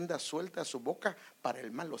 da rienda suelta a su boca para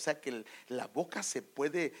el mal. O sea que la boca se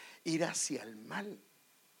puede ir hacia el mal.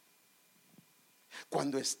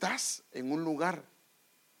 Cuando estás en un lugar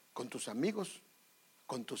con tus amigos,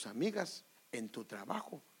 con tus amigas, en tu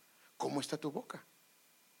trabajo, ¿cómo está tu boca?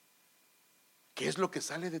 ¿Qué es lo que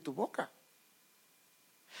sale de tu boca?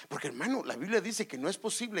 Porque, hermano, la Biblia dice que no es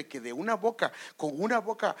posible que de una boca, con una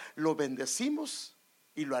boca lo bendecimos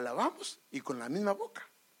y lo alabamos, y con la misma boca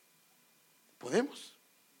podemos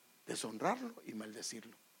deshonrarlo y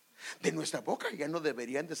maldecirlo. De nuestra boca ya no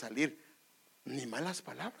deberían de salir ni malas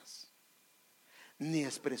palabras, ni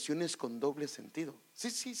expresiones con doble sentido.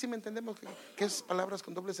 Sí, me entendemos qué es palabras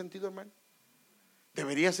con doble sentido, hermano.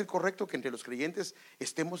 ¿Debería ser correcto que entre los creyentes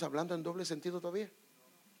estemos hablando en doble sentido todavía?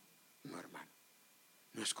 No, hermano,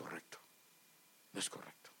 no es correcto. No es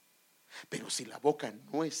correcto. Pero si la boca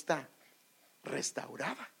no está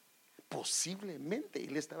restaurada, posiblemente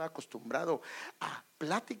él estaba acostumbrado a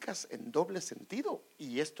pláticas en doble sentido,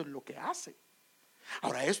 y esto es lo que hace.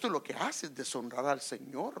 Ahora, esto es lo que hace es deshonrar al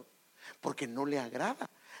Señor, porque no le agrada.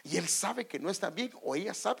 Y él sabe que no está bien, o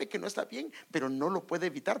ella sabe que no está bien, pero no lo puede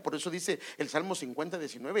evitar. Por eso dice el Salmo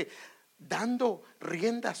 50:19, dando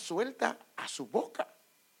rienda suelta a su boca.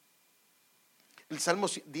 El Salmo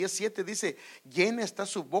 10:7 dice, llena está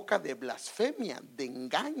su boca de blasfemia, de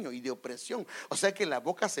engaño y de opresión. O sea que la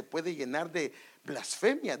boca se puede llenar de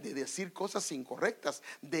blasfemia, de decir cosas incorrectas.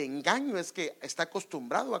 De engaño es que está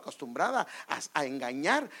acostumbrada a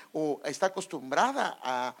engañar, o está acostumbrada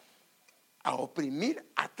a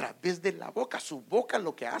oprimir a través de la boca. Su boca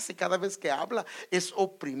lo que hace cada vez que habla es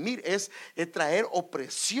oprimir, es traer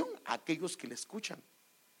opresión a aquellos que le escuchan.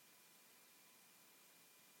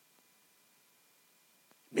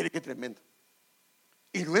 Mire qué tremendo.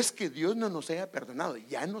 Y no es que Dios no nos haya perdonado,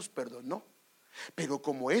 ya nos perdonó. Pero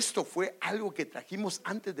como esto fue algo que trajimos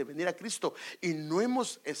antes de venir a Cristo y no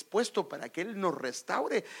hemos expuesto para que Él nos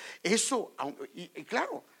restaure, eso, y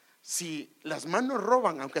claro, si las manos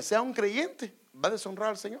roban, aunque sea un creyente, va a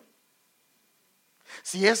deshonrar al Señor.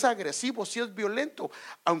 Si es agresivo, si es violento,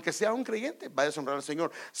 aunque sea un creyente, va a deshonrar al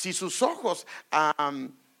Señor. Si sus ojos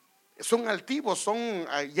son altivos, son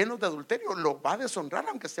llenos de adulterio, lo va a deshonrar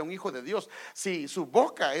aunque sea un hijo de Dios. Si su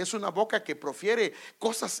boca es una boca que profiere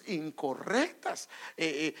cosas incorrectas,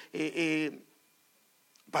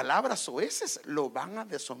 palabras soeces, lo van a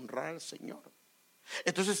deshonrar al Señor.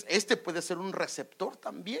 Entonces este puede ser un receptor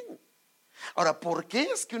también. Ahora, ¿por qué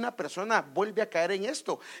es que una persona vuelve a caer en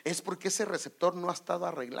esto? Es porque ese receptor no ha estado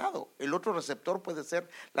arreglado. El otro receptor puede ser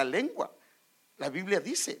la lengua. La Biblia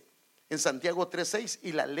dice en Santiago 3:6,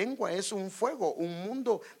 y la lengua es un fuego, un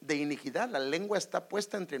mundo de iniquidad. La lengua está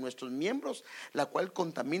puesta entre nuestros miembros, la cual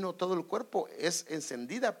contamina todo el cuerpo, es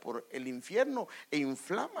encendida por el infierno e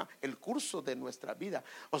inflama el curso de nuestra vida.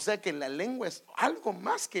 O sea que la lengua es algo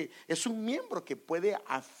más, que es un miembro que puede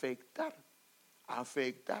afectar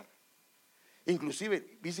afectar.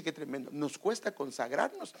 Inclusive, dice que tremendo, nos cuesta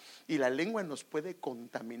consagrarnos y la lengua nos puede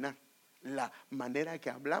contaminar. La manera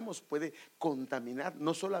que hablamos puede contaminar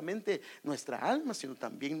no solamente nuestra alma, sino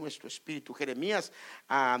también nuestro espíritu. Jeremías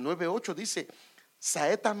 9:8 dice: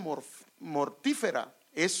 saeta mortífera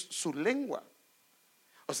es su lengua.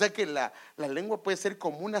 O sea que la lengua puede ser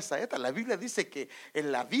como una saeta. La Biblia dice que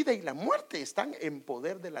en la vida y la muerte están en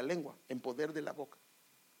poder de la lengua, en poder de la boca.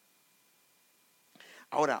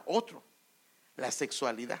 Ahora, la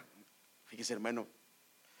sexualidad. Fíjese, hermano.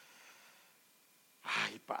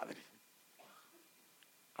 Ay, Padre.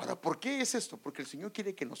 Ahora, ¿por qué es esto? Porque el Señor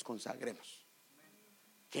quiere que nos consagremos,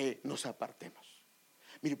 que nos apartemos.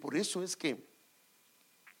 Mire, por eso es que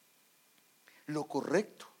lo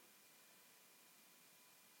correcto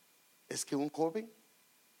es que un joven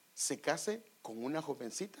se case con una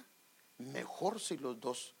jovencita, mejor si los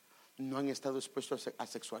dos no han estado expuestos a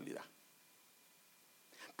sexualidad.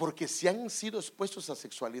 Porque si han sido expuestos a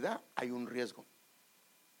sexualidad, hay un riesgo.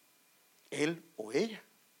 Él o ella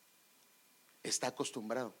está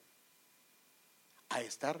acostumbrado a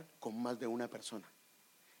estar con más de una persona.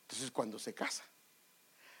 Entonces, cuando se casa,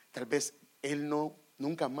 tal vez él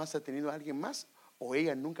nunca más ha tenido a alguien más, o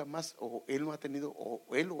ella nunca más, o él no ha tenido,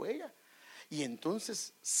 o él o ella. Y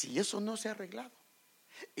entonces, si eso no se ha arreglado,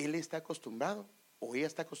 él está acostumbrado, o ella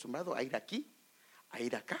está acostumbrado a ir aquí, a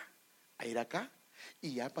ir acá, a ir acá,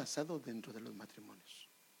 y ha pasado dentro de los matrimonios.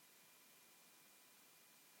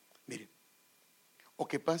 Miren, o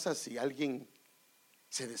qué pasa si alguien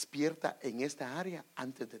se despierta en esta área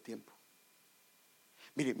antes de tiempo.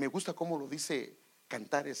 Mire, me gusta cómo lo dice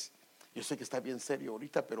Cantares. Yo sé que está bien serio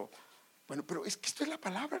ahorita, pero bueno, pero es que esto es la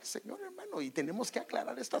palabra del Señor, hermano, y tenemos que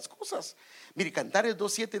aclarar estas cosas. Mire, Cantares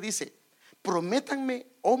 2:7 dice: prométanme,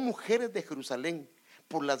 oh mujeres de Jerusalén,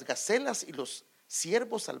 por las gacelas y los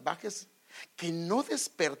ciervos salvajes, que no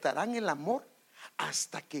despertarán el amor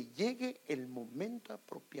hasta que llegue el momento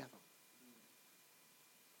apropiado.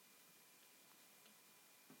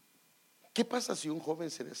 ¿Qué pasa si un joven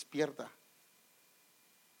se despierta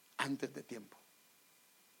antes de tiempo?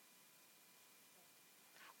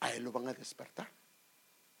 A él lo van a despertar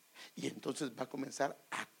y entonces va a comenzar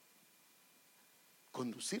a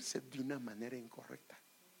conducirse de una manera incorrecta.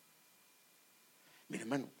 Mire,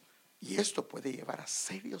 hermano, y esto puede llevar a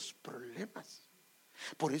serios problemas.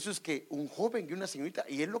 Por eso es que un joven y una señorita,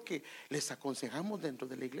 y es lo que les aconsejamos dentro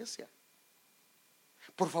de la iglesia,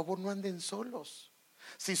 por favor, no anden solos.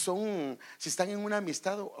 Si están en una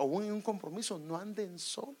amistad o en un compromiso, no anden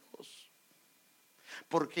solos.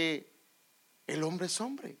 Porque el hombre es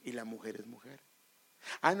hombre y la mujer es mujer.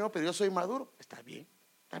 Ah, no, pero yo soy maduro. Está bien,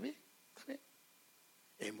 está bien, está bien.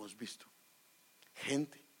 Hemos visto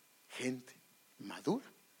gente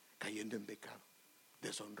madura cayendo en pecado,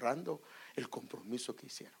 deshonrando el compromiso que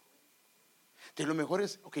hicieron. Entonces lo mejor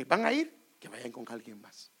es, ok, van a ir, que vayan con alguien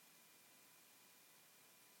más.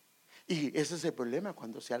 Y ese es el problema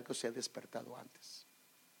cuando algo se ha despertado antes.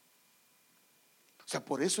 O sea,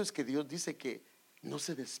 por eso es que Dios dice que no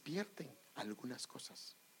se despierten algunas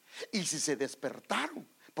cosas. Y si se despertaron,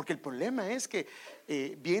 porque el problema es que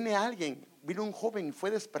vino un joven y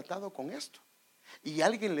fue despertado con esto, y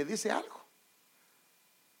alguien le dice algo,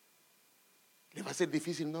 le va a ser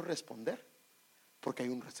difícil no responder, porque hay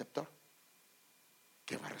un receptor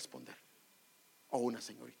que va a responder, o una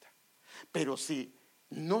señorita. Pero si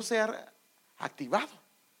no se ha activado,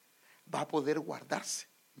 va a poder guardarse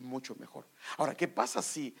mucho mejor. Ahora, ¿qué pasa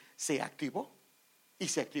si se activó y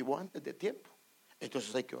se activó antes de tiempo?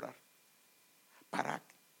 Entonces hay que orar para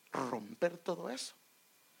romper todo eso,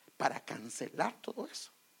 para cancelar todo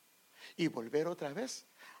eso y volver otra vez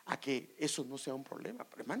a que eso no sea un problema.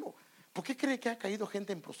 Pero hermano, ¿por qué cree que ha caído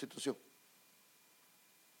gente en prostitución,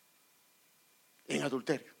 en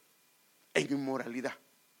adulterio, en inmoralidad?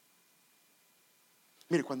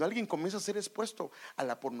 Mire, cuando alguien comienza a ser expuesto a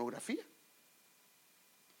la pornografía,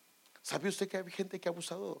 ¿sabe usted que hay gente que ha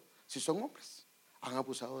abusado? Si son hombres, han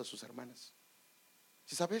abusado de sus hermanas.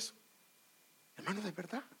 ¿Sí sabe eso? Hermano, de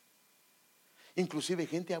verdad. Inclusive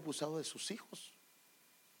gente ha abusado de sus hijos,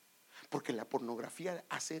 porque la pornografía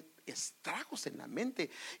hace estragos en la mente,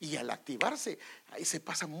 y al activarse ahí se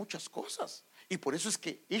pasan muchas cosas. Y por eso es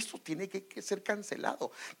que esto tiene que ser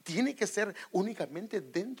cancelado. Tiene que ser únicamente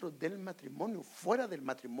dentro del matrimonio. Fuera del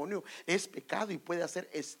matrimonio es pecado y puede hacer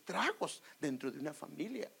estragos dentro de una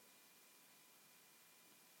familia.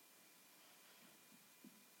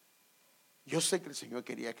 Yo sé que el Señor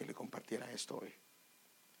quería que le compartiera esto hoy.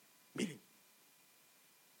 Miren,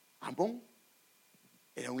 Amón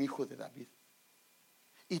era un hijo de David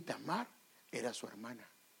y Tamar era su hermana.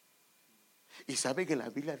 Y sabe que la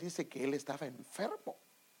Biblia dice que él estaba enfermo.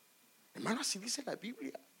 Hermano, así dice la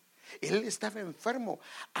Biblia. Él estaba enfermo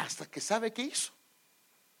hasta que, ¿sabe qué hizo?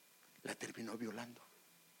 La terminó violando.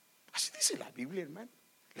 Así dice la Biblia, hermano.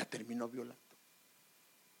 La terminó violando.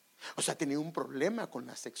 O sea, tenía un problema con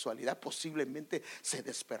la sexualidad. Posiblemente se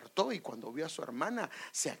despertó y cuando vio a su hermana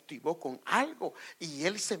se activó con algo y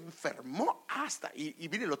él se enfermó hasta. Y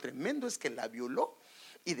mire, lo tremendo es que la violó.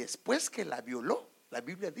 Y después que la violó, la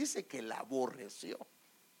Biblia dice que la aborreció.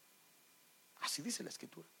 Así dice la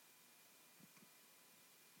Escritura.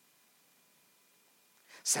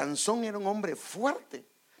 Sansón era un hombre fuerte,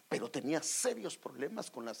 pero tenía serios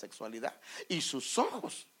problemas con la sexualidad y sus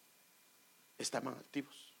ojos estaban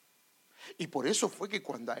activos. Y por eso fue que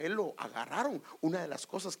cuando a él lo agarraron, una de las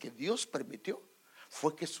cosas que Dios permitió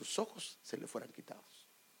fue que sus ojos se le fueran quitados,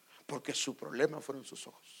 porque su problema fueron sus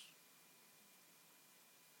ojos.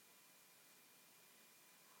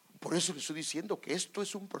 Por eso le estoy diciendo que esto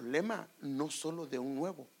es un problema no solo de un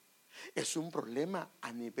nuevo, es un problema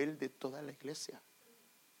a nivel de toda la iglesia.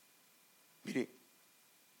 Mire,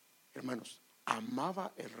 hermanos,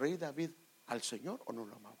 ¿amaba el rey David al Señor o no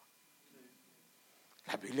lo amaba?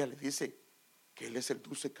 La Biblia le dice que él es el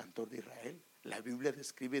dulce cantor de Israel. La Biblia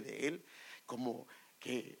describe de él como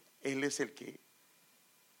que él es el que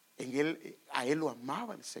en él, a él lo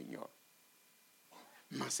amaba el Señor.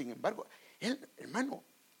 Mas sin embargo, él, hermano,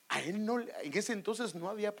 a él no, en ese entonces no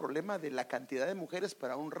había problema de la cantidad de mujeres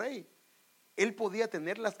para un rey. Él podía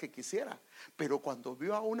tener las que quisiera, pero cuando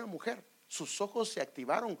vio a una mujer, sus ojos se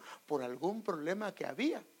activaron por algún problema que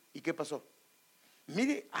había. ¿Y qué pasó?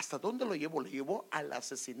 Mire hasta dónde lo llevó. Lo llevó al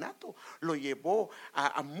asesinato, lo llevó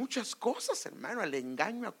a muchas cosas, hermano, al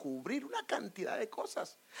engaño, a cubrir una cantidad de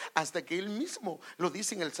cosas, hasta que él mismo lo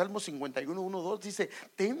dice en el Salmo 51, 1, 2, dice: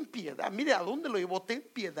 ten piedad. Mire a dónde lo llevó: ten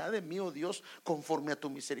piedad de mí, oh Dios, conforme a tu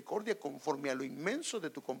misericordia, conforme a lo inmenso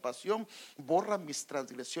de tu compasión, borra mis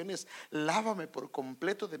transgresiones, lávame por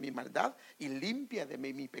completo de mi maldad y limpia de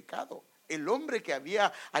mí mi pecado. El hombre que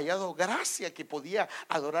había hallado gracia, que podía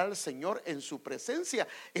adorar al Señor en su presencia,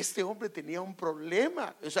 este hombre tenía un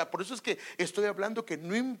problema. O sea, por eso es que estoy hablando que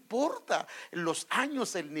no importa los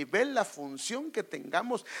años, el nivel, la función que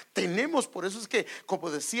tengamos, tenemos. Por eso es que, como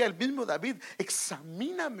decía el mismo David: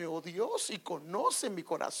 examíname, oh Dios, y conoce mi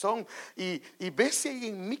corazón, y ve si hay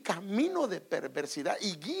en mi camino de perversidad,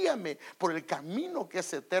 y guíame por el camino que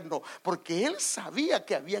es eterno. Porque él sabía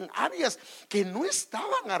que habían áreas que no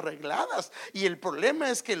estaban arregladas. Y el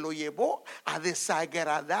problema es que lo llevó a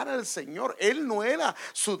desagradar al Señor. Él no era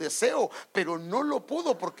su deseo, pero no lo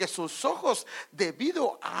pudo porque sus ojos,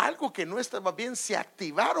 debido a algo que no estaba bien, se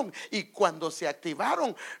activaron. Y cuando se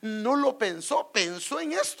activaron, no lo pensó, pensó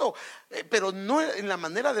en esto, pero no en la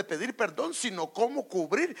manera de pedir perdón, sino cómo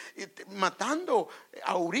cubrir, matando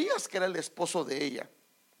a Urías, que era el esposo de ella.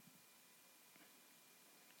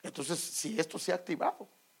 Entonces, si esto se ha activado,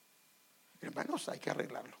 hermanos, hay que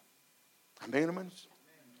arreglarlo. Amén, hermanos.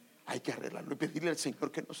 Hay que arreglarlo y pedirle al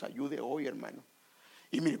Señor que nos ayude hoy, hermano.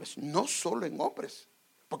 Y mire, pues, no solo en hombres,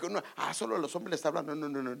 porque uno, solo a los hombres les está hablando.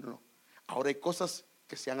 No. Ahora hay cosas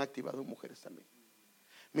que se han activado en mujeres también.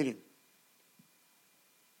 Miren,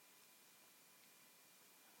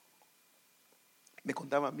 me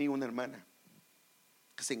contaba a mí una hermana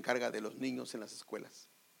que se encarga de los niños en las escuelas,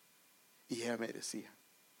 y ella me decía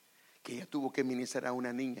que ella tuvo que ministrar a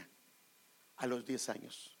una niña a los 10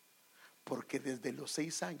 años, porque desde los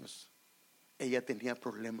 6 años ella tenía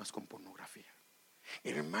problemas con pornografía.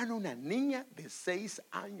 Hermano, una niña de 6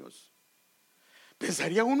 años.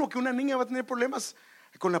 ¿Pensaría uno que una niña va a tener problemas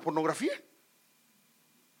con la pornografía?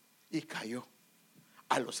 Y cayó.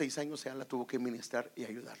 A los 6 años ella la tuvo que ministrar y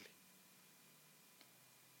ayudarle.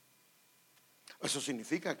 Eso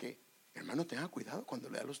significa que, hermano, tenga cuidado cuando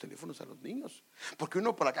le da los teléfonos a los niños, porque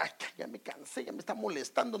uno por acá: ya me cansé, ya me está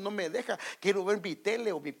molestando, no me deja, quiero ver mi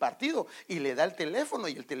tele o mi partido, y le da el teléfono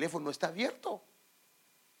y el teléfono está abierto.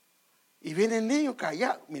 Y viene el niño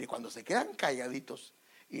callado. Mire, cuando se quedan calladitos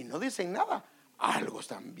y no dicen nada, algo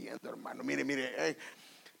están viendo, hermano. Mire,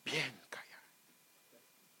 bien callado.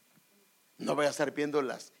 No vaya a estar viendo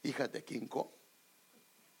las hijas de King Kong.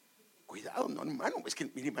 Cuidado, no, hermano. Es que,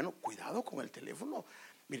 mire, hermano, cuidado con el teléfono.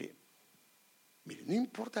 Mire, no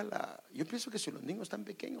importa yo pienso que si los niños están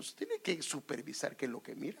pequeños, tiene que supervisar qué es lo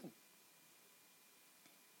que miran.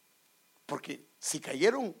 Porque si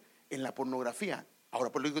cayeron en la pornografía,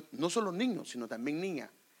 ahora por lo digo, no solo niños, sino también niñas,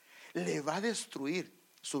 ¿le va a destruir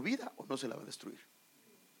su vida o no se la va a destruir?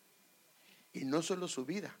 Y no solo su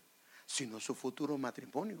vida, sino su futuro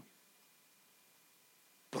matrimonio,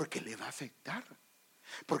 porque le va a afectar.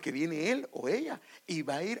 Porque viene él o ella y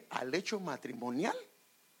va a ir al hecho matrimonial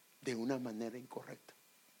de una manera incorrecta.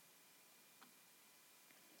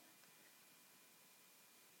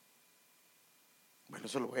 Bueno,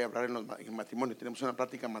 eso lo voy a hablar en el matrimonio. Tenemos una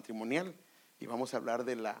práctica matrimonial y vamos a hablar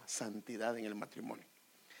de la santidad en el matrimonio.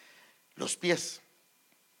 Los pies.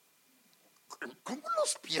 ¿Cómo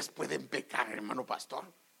los pies pueden pecar, hermano pastor?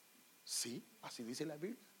 Sí, así dice la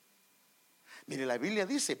Biblia. Mire, la Biblia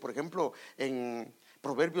dice, por ejemplo, en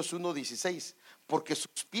Proverbios 1:16, porque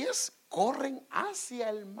sus pies corren hacia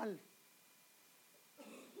el mal.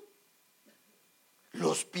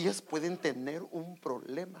 Los pies pueden tener un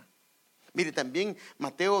problema. Mire, también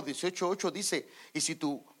Mateo 18:8 dice, y si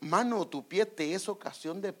tu mano o tu pie te es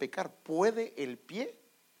ocasión de pecar, ¿puede el pie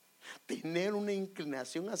tener una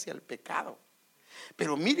inclinación hacia el pecado?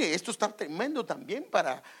 Pero mire, esto está tremendo también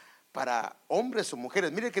para hombres o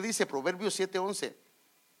mujeres. Mire que dice Proverbios 7:11,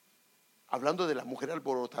 hablando de la mujer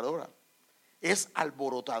alborotadora. Es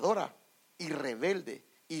alborotadora y rebelde,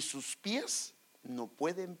 y sus pies no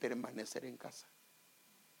pueden permanecer en casa.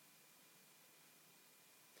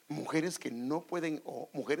 Mujeres que no pueden, o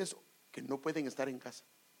mujeres que no pueden estar en casa,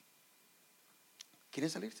 quieren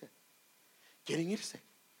salirse, quieren irse.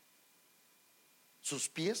 Sus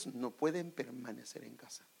pies no pueden permanecer en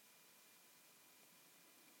casa.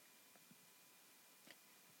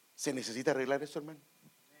 ¿Se necesita arreglar esto, hermano?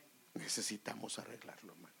 Necesitamos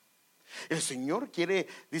arreglarlo, hermano. El Señor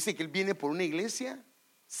dice que Él viene por una iglesia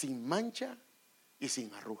sin mancha y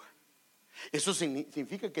sin arruga. Eso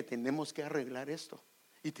significa que tenemos que arreglar esto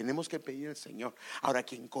y tenemos que pedir al Señor. Ahora,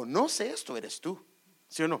 quien conoce esto eres tú,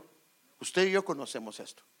 ¿sí o no? Usted y yo conocemos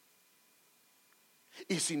esto.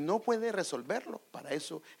 Y si no puede resolverlo, para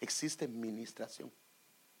eso existe ministración.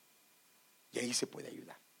 Y ahí se puede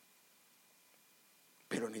ayudar.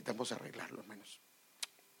 Pero necesitamos arreglarlo, hermanos.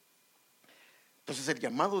 Entonces el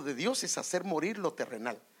llamado de Dios es hacer morir lo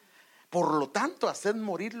terrenal. Por lo tanto, haced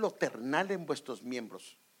morir lo terrenal en vuestros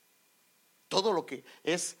miembros. Todo lo que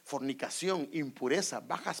es fornicación, impureza,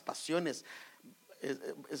 bajas pasiones.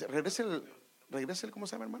 Regrese el, ¿cómo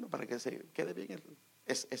se llama, hermano? Para que se quede bien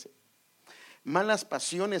ese. Malas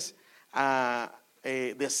pasiones,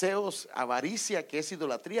 deseos, avaricia, que es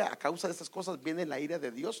idolatría. A causa de estas cosas viene la ira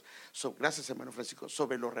de Dios, gracias hermano Francisco,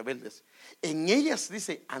 sobre los rebeldes. En ellas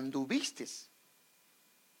dice, anduvistes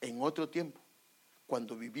en otro tiempo,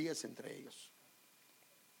 cuando vivías entre ellos.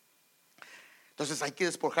 Entonces hay que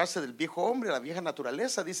despojarse del viejo hombre, la vieja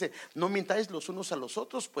naturaleza. Dice, no mintáis los unos a los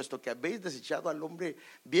otros, puesto que habéis desechado al hombre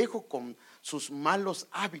viejo con sus malos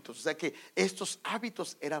hábitos. O sea que estos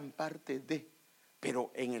hábitos eran parte de.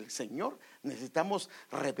 Pero en el Señor necesitamos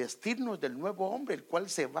revestirnos del nuevo hombre, el cual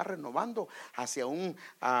se va renovando hacia un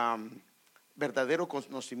verdadero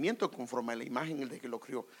conocimiento conforme a la imagen de que lo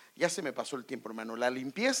crió. Ya se me pasó el tiempo, hermano. La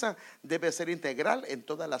limpieza debe ser integral en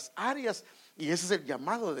todas las áreas, y ese es el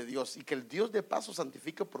llamado de Dios. Y que el Dios de paz os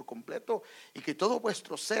santifique por completo, y que todo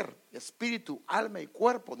vuestro ser, espíritu, alma y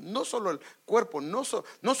cuerpo, no solo el cuerpo, no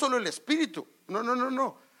solo el espíritu,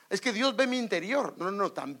 no, es que Dios ve mi interior,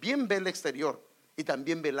 no, también ve el exterior y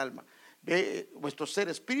también ve el alma. Ve vuestro ser,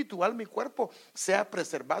 espíritu, alma y cuerpo sea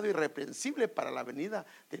preservado irreprensible para la venida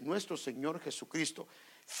de nuestro Señor Jesucristo.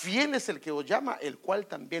 Fiel es el que os llama, el cual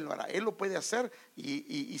también lo hará. Él lo puede hacer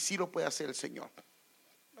y sí lo puede hacer el Señor.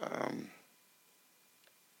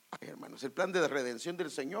 Hermanos, el plan de redención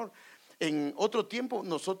del Señor. En otro tiempo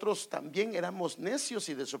nosotros también éramos necios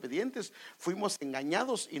y desobedientes, fuimos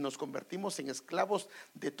engañados y nos convertimos en esclavos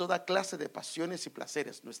de toda clase de pasiones y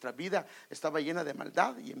placeres. Nuestra vida estaba llena de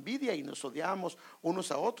maldad y envidia y nos odiábamos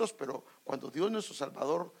unos a otros, pero cuando Dios nuestro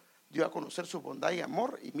Salvador dio a conocer su bondad y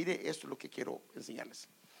amor, y mire, esto es lo que quiero enseñarles.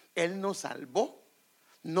 Él nos salvó,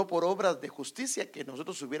 no por obras de justicia que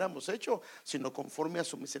nosotros hubiéramos hecho, sino conforme a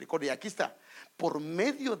su misericordia. Y aquí está, por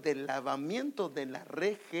medio del lavamiento de la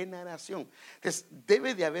regeneración. Entonces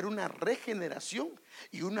debe de haber una regeneración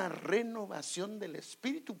y una renovación del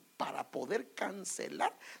espíritu para poder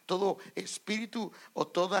cancelar todo espíritu o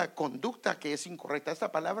toda conducta que es incorrecta.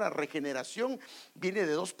 Esta palabra regeneración viene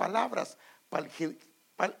de dos palabras,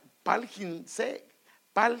 palginseía,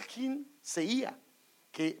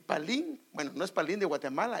 que palín, bueno, no es palín de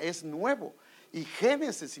Guatemala, es nuevo, y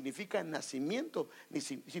génesis significa nacimiento, ni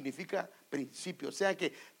significa principio. O sea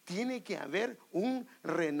que tiene que haber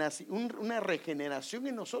una regeneración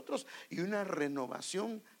en nosotros y una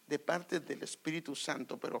renovación de parte del Espíritu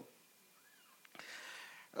Santo, pero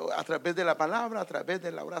a través de la palabra, a través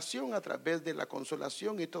de la oración, a través de la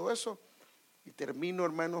consolación y todo eso. Y termino,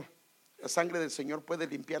 hermano. La sangre del Señor puede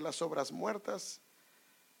limpiar las obras muertas.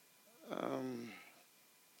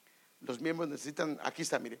 Los miembros necesitan, aquí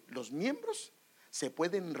está, mire, los miembros se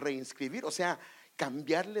pueden reinscribir, o sea,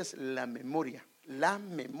 cambiarles la memoria. la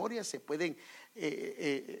memoria se pueden,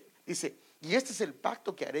 dice, y este es el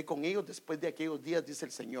pacto que haré con ellos después de aquellos días, dice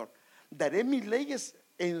el Señor. Daré mis leyes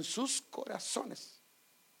en sus corazones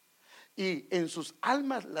y en sus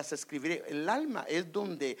almas las escribiré. El alma es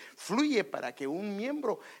donde fluye para que un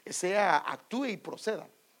miembro actúe y proceda.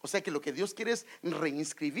 O sea que lo que Dios quiere es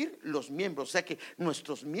reinscribir los miembros, o sea que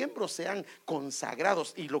nuestros miembros sean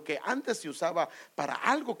consagrados, y lo que antes se usaba para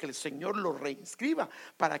algo, que el Señor lo reinscriba,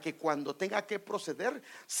 para que cuando tenga que proceder,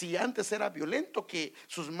 si antes era violento, que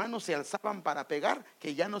sus manos se alzaban para pegar,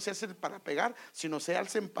 que ya no se hacen para pegar, sino se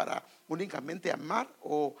alcen para únicamente amar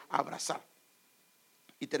o abrazar.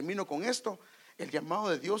 Y termino con esto: el llamado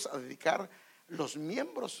de Dios a dedicar los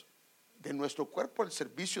miembros de nuestro cuerpo al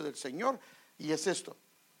servicio del Señor, y es esto: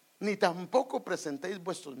 ni tampoco presentéis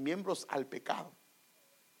vuestros miembros al pecado.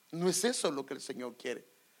 No es eso lo que el Señor quiere,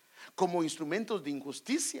 como instrumentos de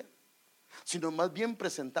injusticia, sino más bien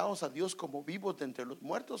presentaos a Dios como vivos de entre los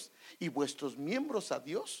muertos, y vuestros miembros a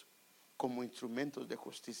Dios como instrumentos de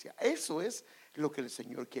justicia. Eso es lo que el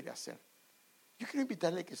Señor quiere hacer. Yo quiero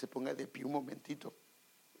invitarle a que se ponga de pie un momentito.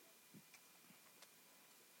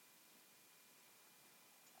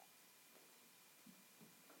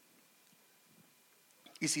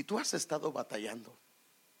 Y si tú has estado batallando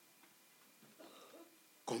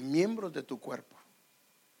con miembros de tu cuerpo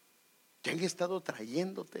que han estado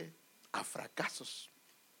trayéndote a fracasos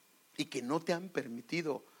y que no te han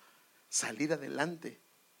permitido salir adelante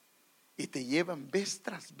y te llevan vez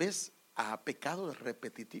tras vez a pecados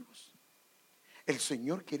repetitivos, el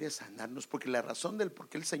Señor quiere sanarnos, porque la razón del por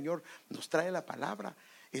qué el Señor nos trae la palabra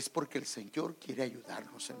es porque el Señor quiere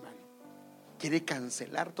ayudarnos, hermano. Quiere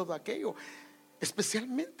cancelar todo aquello.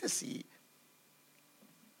 Especialmente si,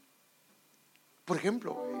 por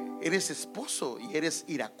ejemplo, eres esposo y eres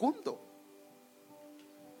iracundo,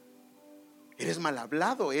 eres mal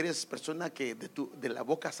hablado, eres persona que de la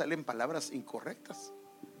boca salen palabras incorrectas,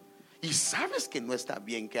 y sabes que no está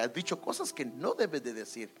bien, que has dicho cosas que no debes de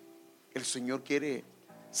decir. El Señor quiere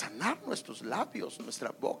sanar nuestros labios, nuestra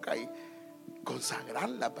boca, y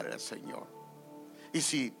consagrarla para el Señor. Y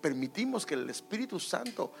si permitimos que el Espíritu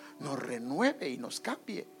Santo nos renueve y nos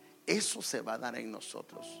cambie, eso se va a dar en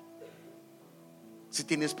nosotros. Si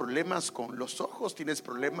tienes problemas con los ojos, tienes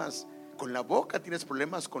problemas con la boca, tienes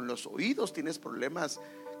problemas con los oídos, tienes problemas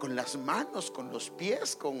con las manos, con los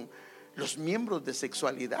pies, con los miembros de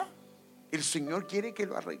sexualidad, el Señor quiere que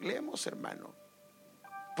lo arreglemos, hermano.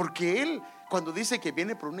 Porque Él, cuando dice que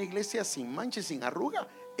viene por una iglesia sin mancha y sin arruga,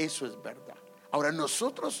 eso es verdad. Ahora,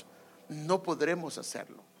 nosotros no podremos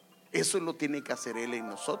hacerlo. Eso lo tiene que hacer Él en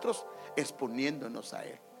nosotros, exponiéndonos a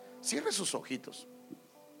Él. Cierre sus ojitos.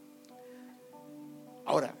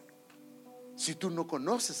 Ahora, si tú no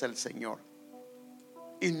conoces al Señor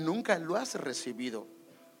y nunca lo has recibido,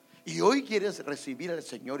 y hoy quieres recibir al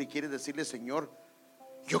Señor y quieres decirle: Señor,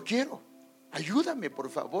 yo quiero, ayúdame por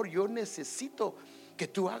favor, yo necesito que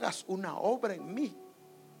tú hagas una obra en mí.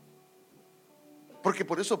 Porque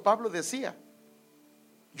por eso Pablo decía: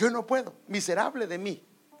 yo no puedo, miserable de mí,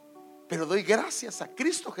 pero doy gracias a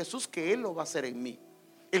Cristo Jesús que Él lo va a hacer en mí.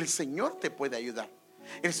 El Señor te puede ayudar.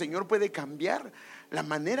 El Señor puede cambiar la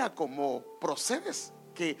manera como procedes,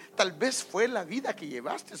 que tal vez fue la vida que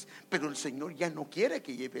llevaste, pero el Señor ya no quiere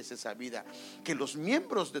que lleves esa vida. Que los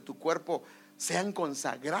miembros de tu cuerpo sean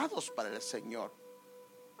consagrados para el Señor.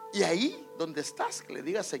 Y ahí donde estás, que le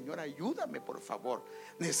digas: Señor, ayúdame por favor,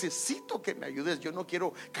 necesito que me ayudes, yo no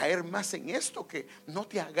quiero caer más en esto que no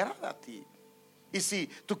te agrada a ti. Y si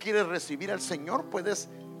tú quieres recibir al Señor, puedes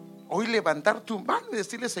hoy levantar tu mano y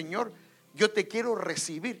decirle: Señor, yo te quiero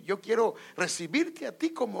recibir, yo quiero recibirte a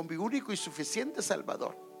ti como mi único y suficiente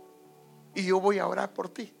Salvador, y yo voy a orar por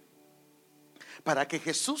ti, para que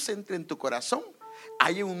Jesús entre en tu corazón,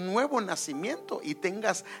 haya un nuevo nacimiento y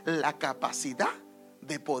tengas la capacidad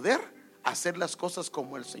de poder hacer las cosas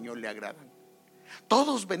como el Señor le agradan.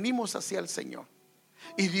 Todos venimos hacia el Señor,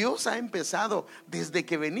 y Dios ha empezado desde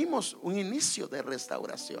que venimos un inicio de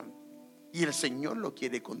restauración, y el Señor lo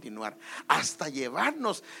quiere continuar hasta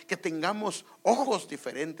llevarnos que tengamos ojos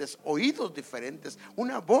diferentes, oídos diferentes,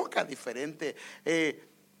 una boca diferente,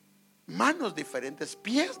 manos diferentes,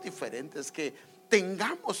 pies diferentes, que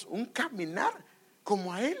tengamos un caminar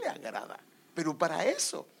como a Él le agrada. Pero para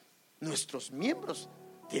eso nuestros miembros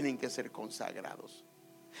tienen que ser consagrados.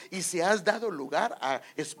 Y si has dado lugar a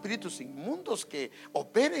espíritus inmundos que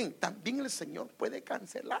operen, también el Señor puede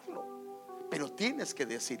cancelarlo. Pero tienes que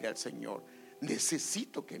decirle al Señor: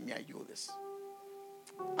 necesito que me ayudes.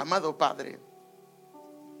 Amado Padre,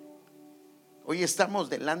 hoy estamos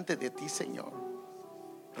delante de ti, Señor.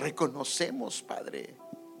 Reconocemos, Padre,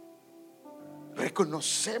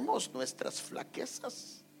 Reconocemos nuestras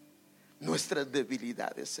flaquezas, nuestras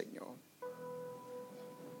debilidades, Señor.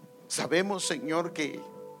 Sabemos, Señor, que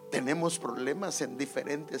tenemos problemas en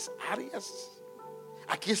diferentes áreas.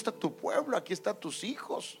 Aquí está tu pueblo, aquí están tus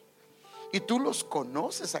hijos, y tú los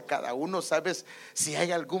conoces a cada uno. Sabes si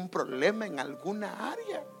hay algún problema en alguna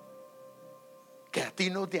área que a ti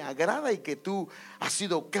no te agrada y que tú has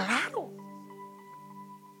sido claro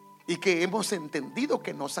y que hemos entendido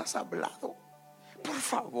que nos has hablado. Por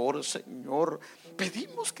favor, Señor,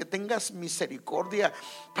 pedimos que tengas misericordia.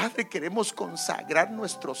 Padre, queremos consagrar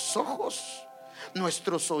nuestros ojos,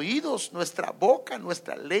 nuestros oídos, nuestra boca,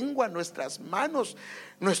 nuestra lengua, nuestras manos,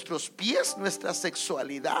 nuestros pies, nuestra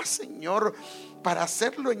sexualidad, Señor, para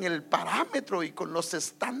hacerlo en el parámetro y con los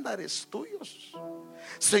estándares tuyos.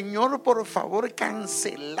 Señor, por favor,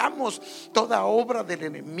 cancelamos toda obra del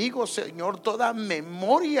enemigo, Señor, toda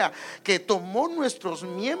memoria que tomó nuestros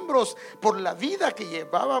miembros por la vida que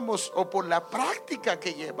llevábamos o por la práctica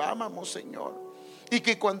que llevábamos, Señor. Y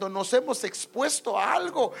que cuando nos hemos expuesto a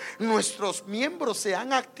algo, nuestros miembros se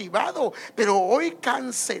han activado. Pero hoy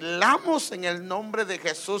cancelamos en el nombre de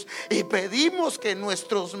Jesús y pedimos que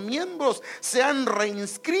nuestros miembros sean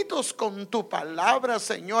reinscritos con tu palabra,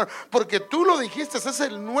 Señor. Porque tú lo dijiste, ese es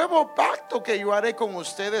el nuevo pacto que yo haré con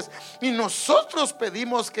ustedes. Y nosotros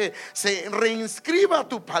pedimos que se reinscriba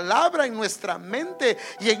tu palabra en nuestra mente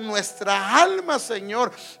y en nuestra alma,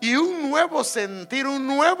 Señor. Y un nuevo sentir, un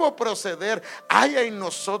nuevo proceder haya en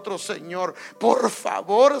nosotros, Señor. Por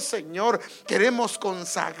favor, Señor, queremos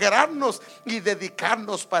consagrarnos y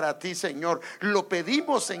dedicarnos para ti, Señor. Lo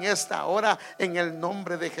pedimos en esta hora en el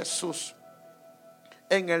nombre de Jesús.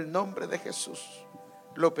 En el nombre de Jesús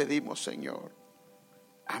lo pedimos, Señor.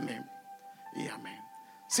 Amén y amén.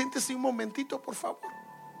 Siéntese un momentito, por favor.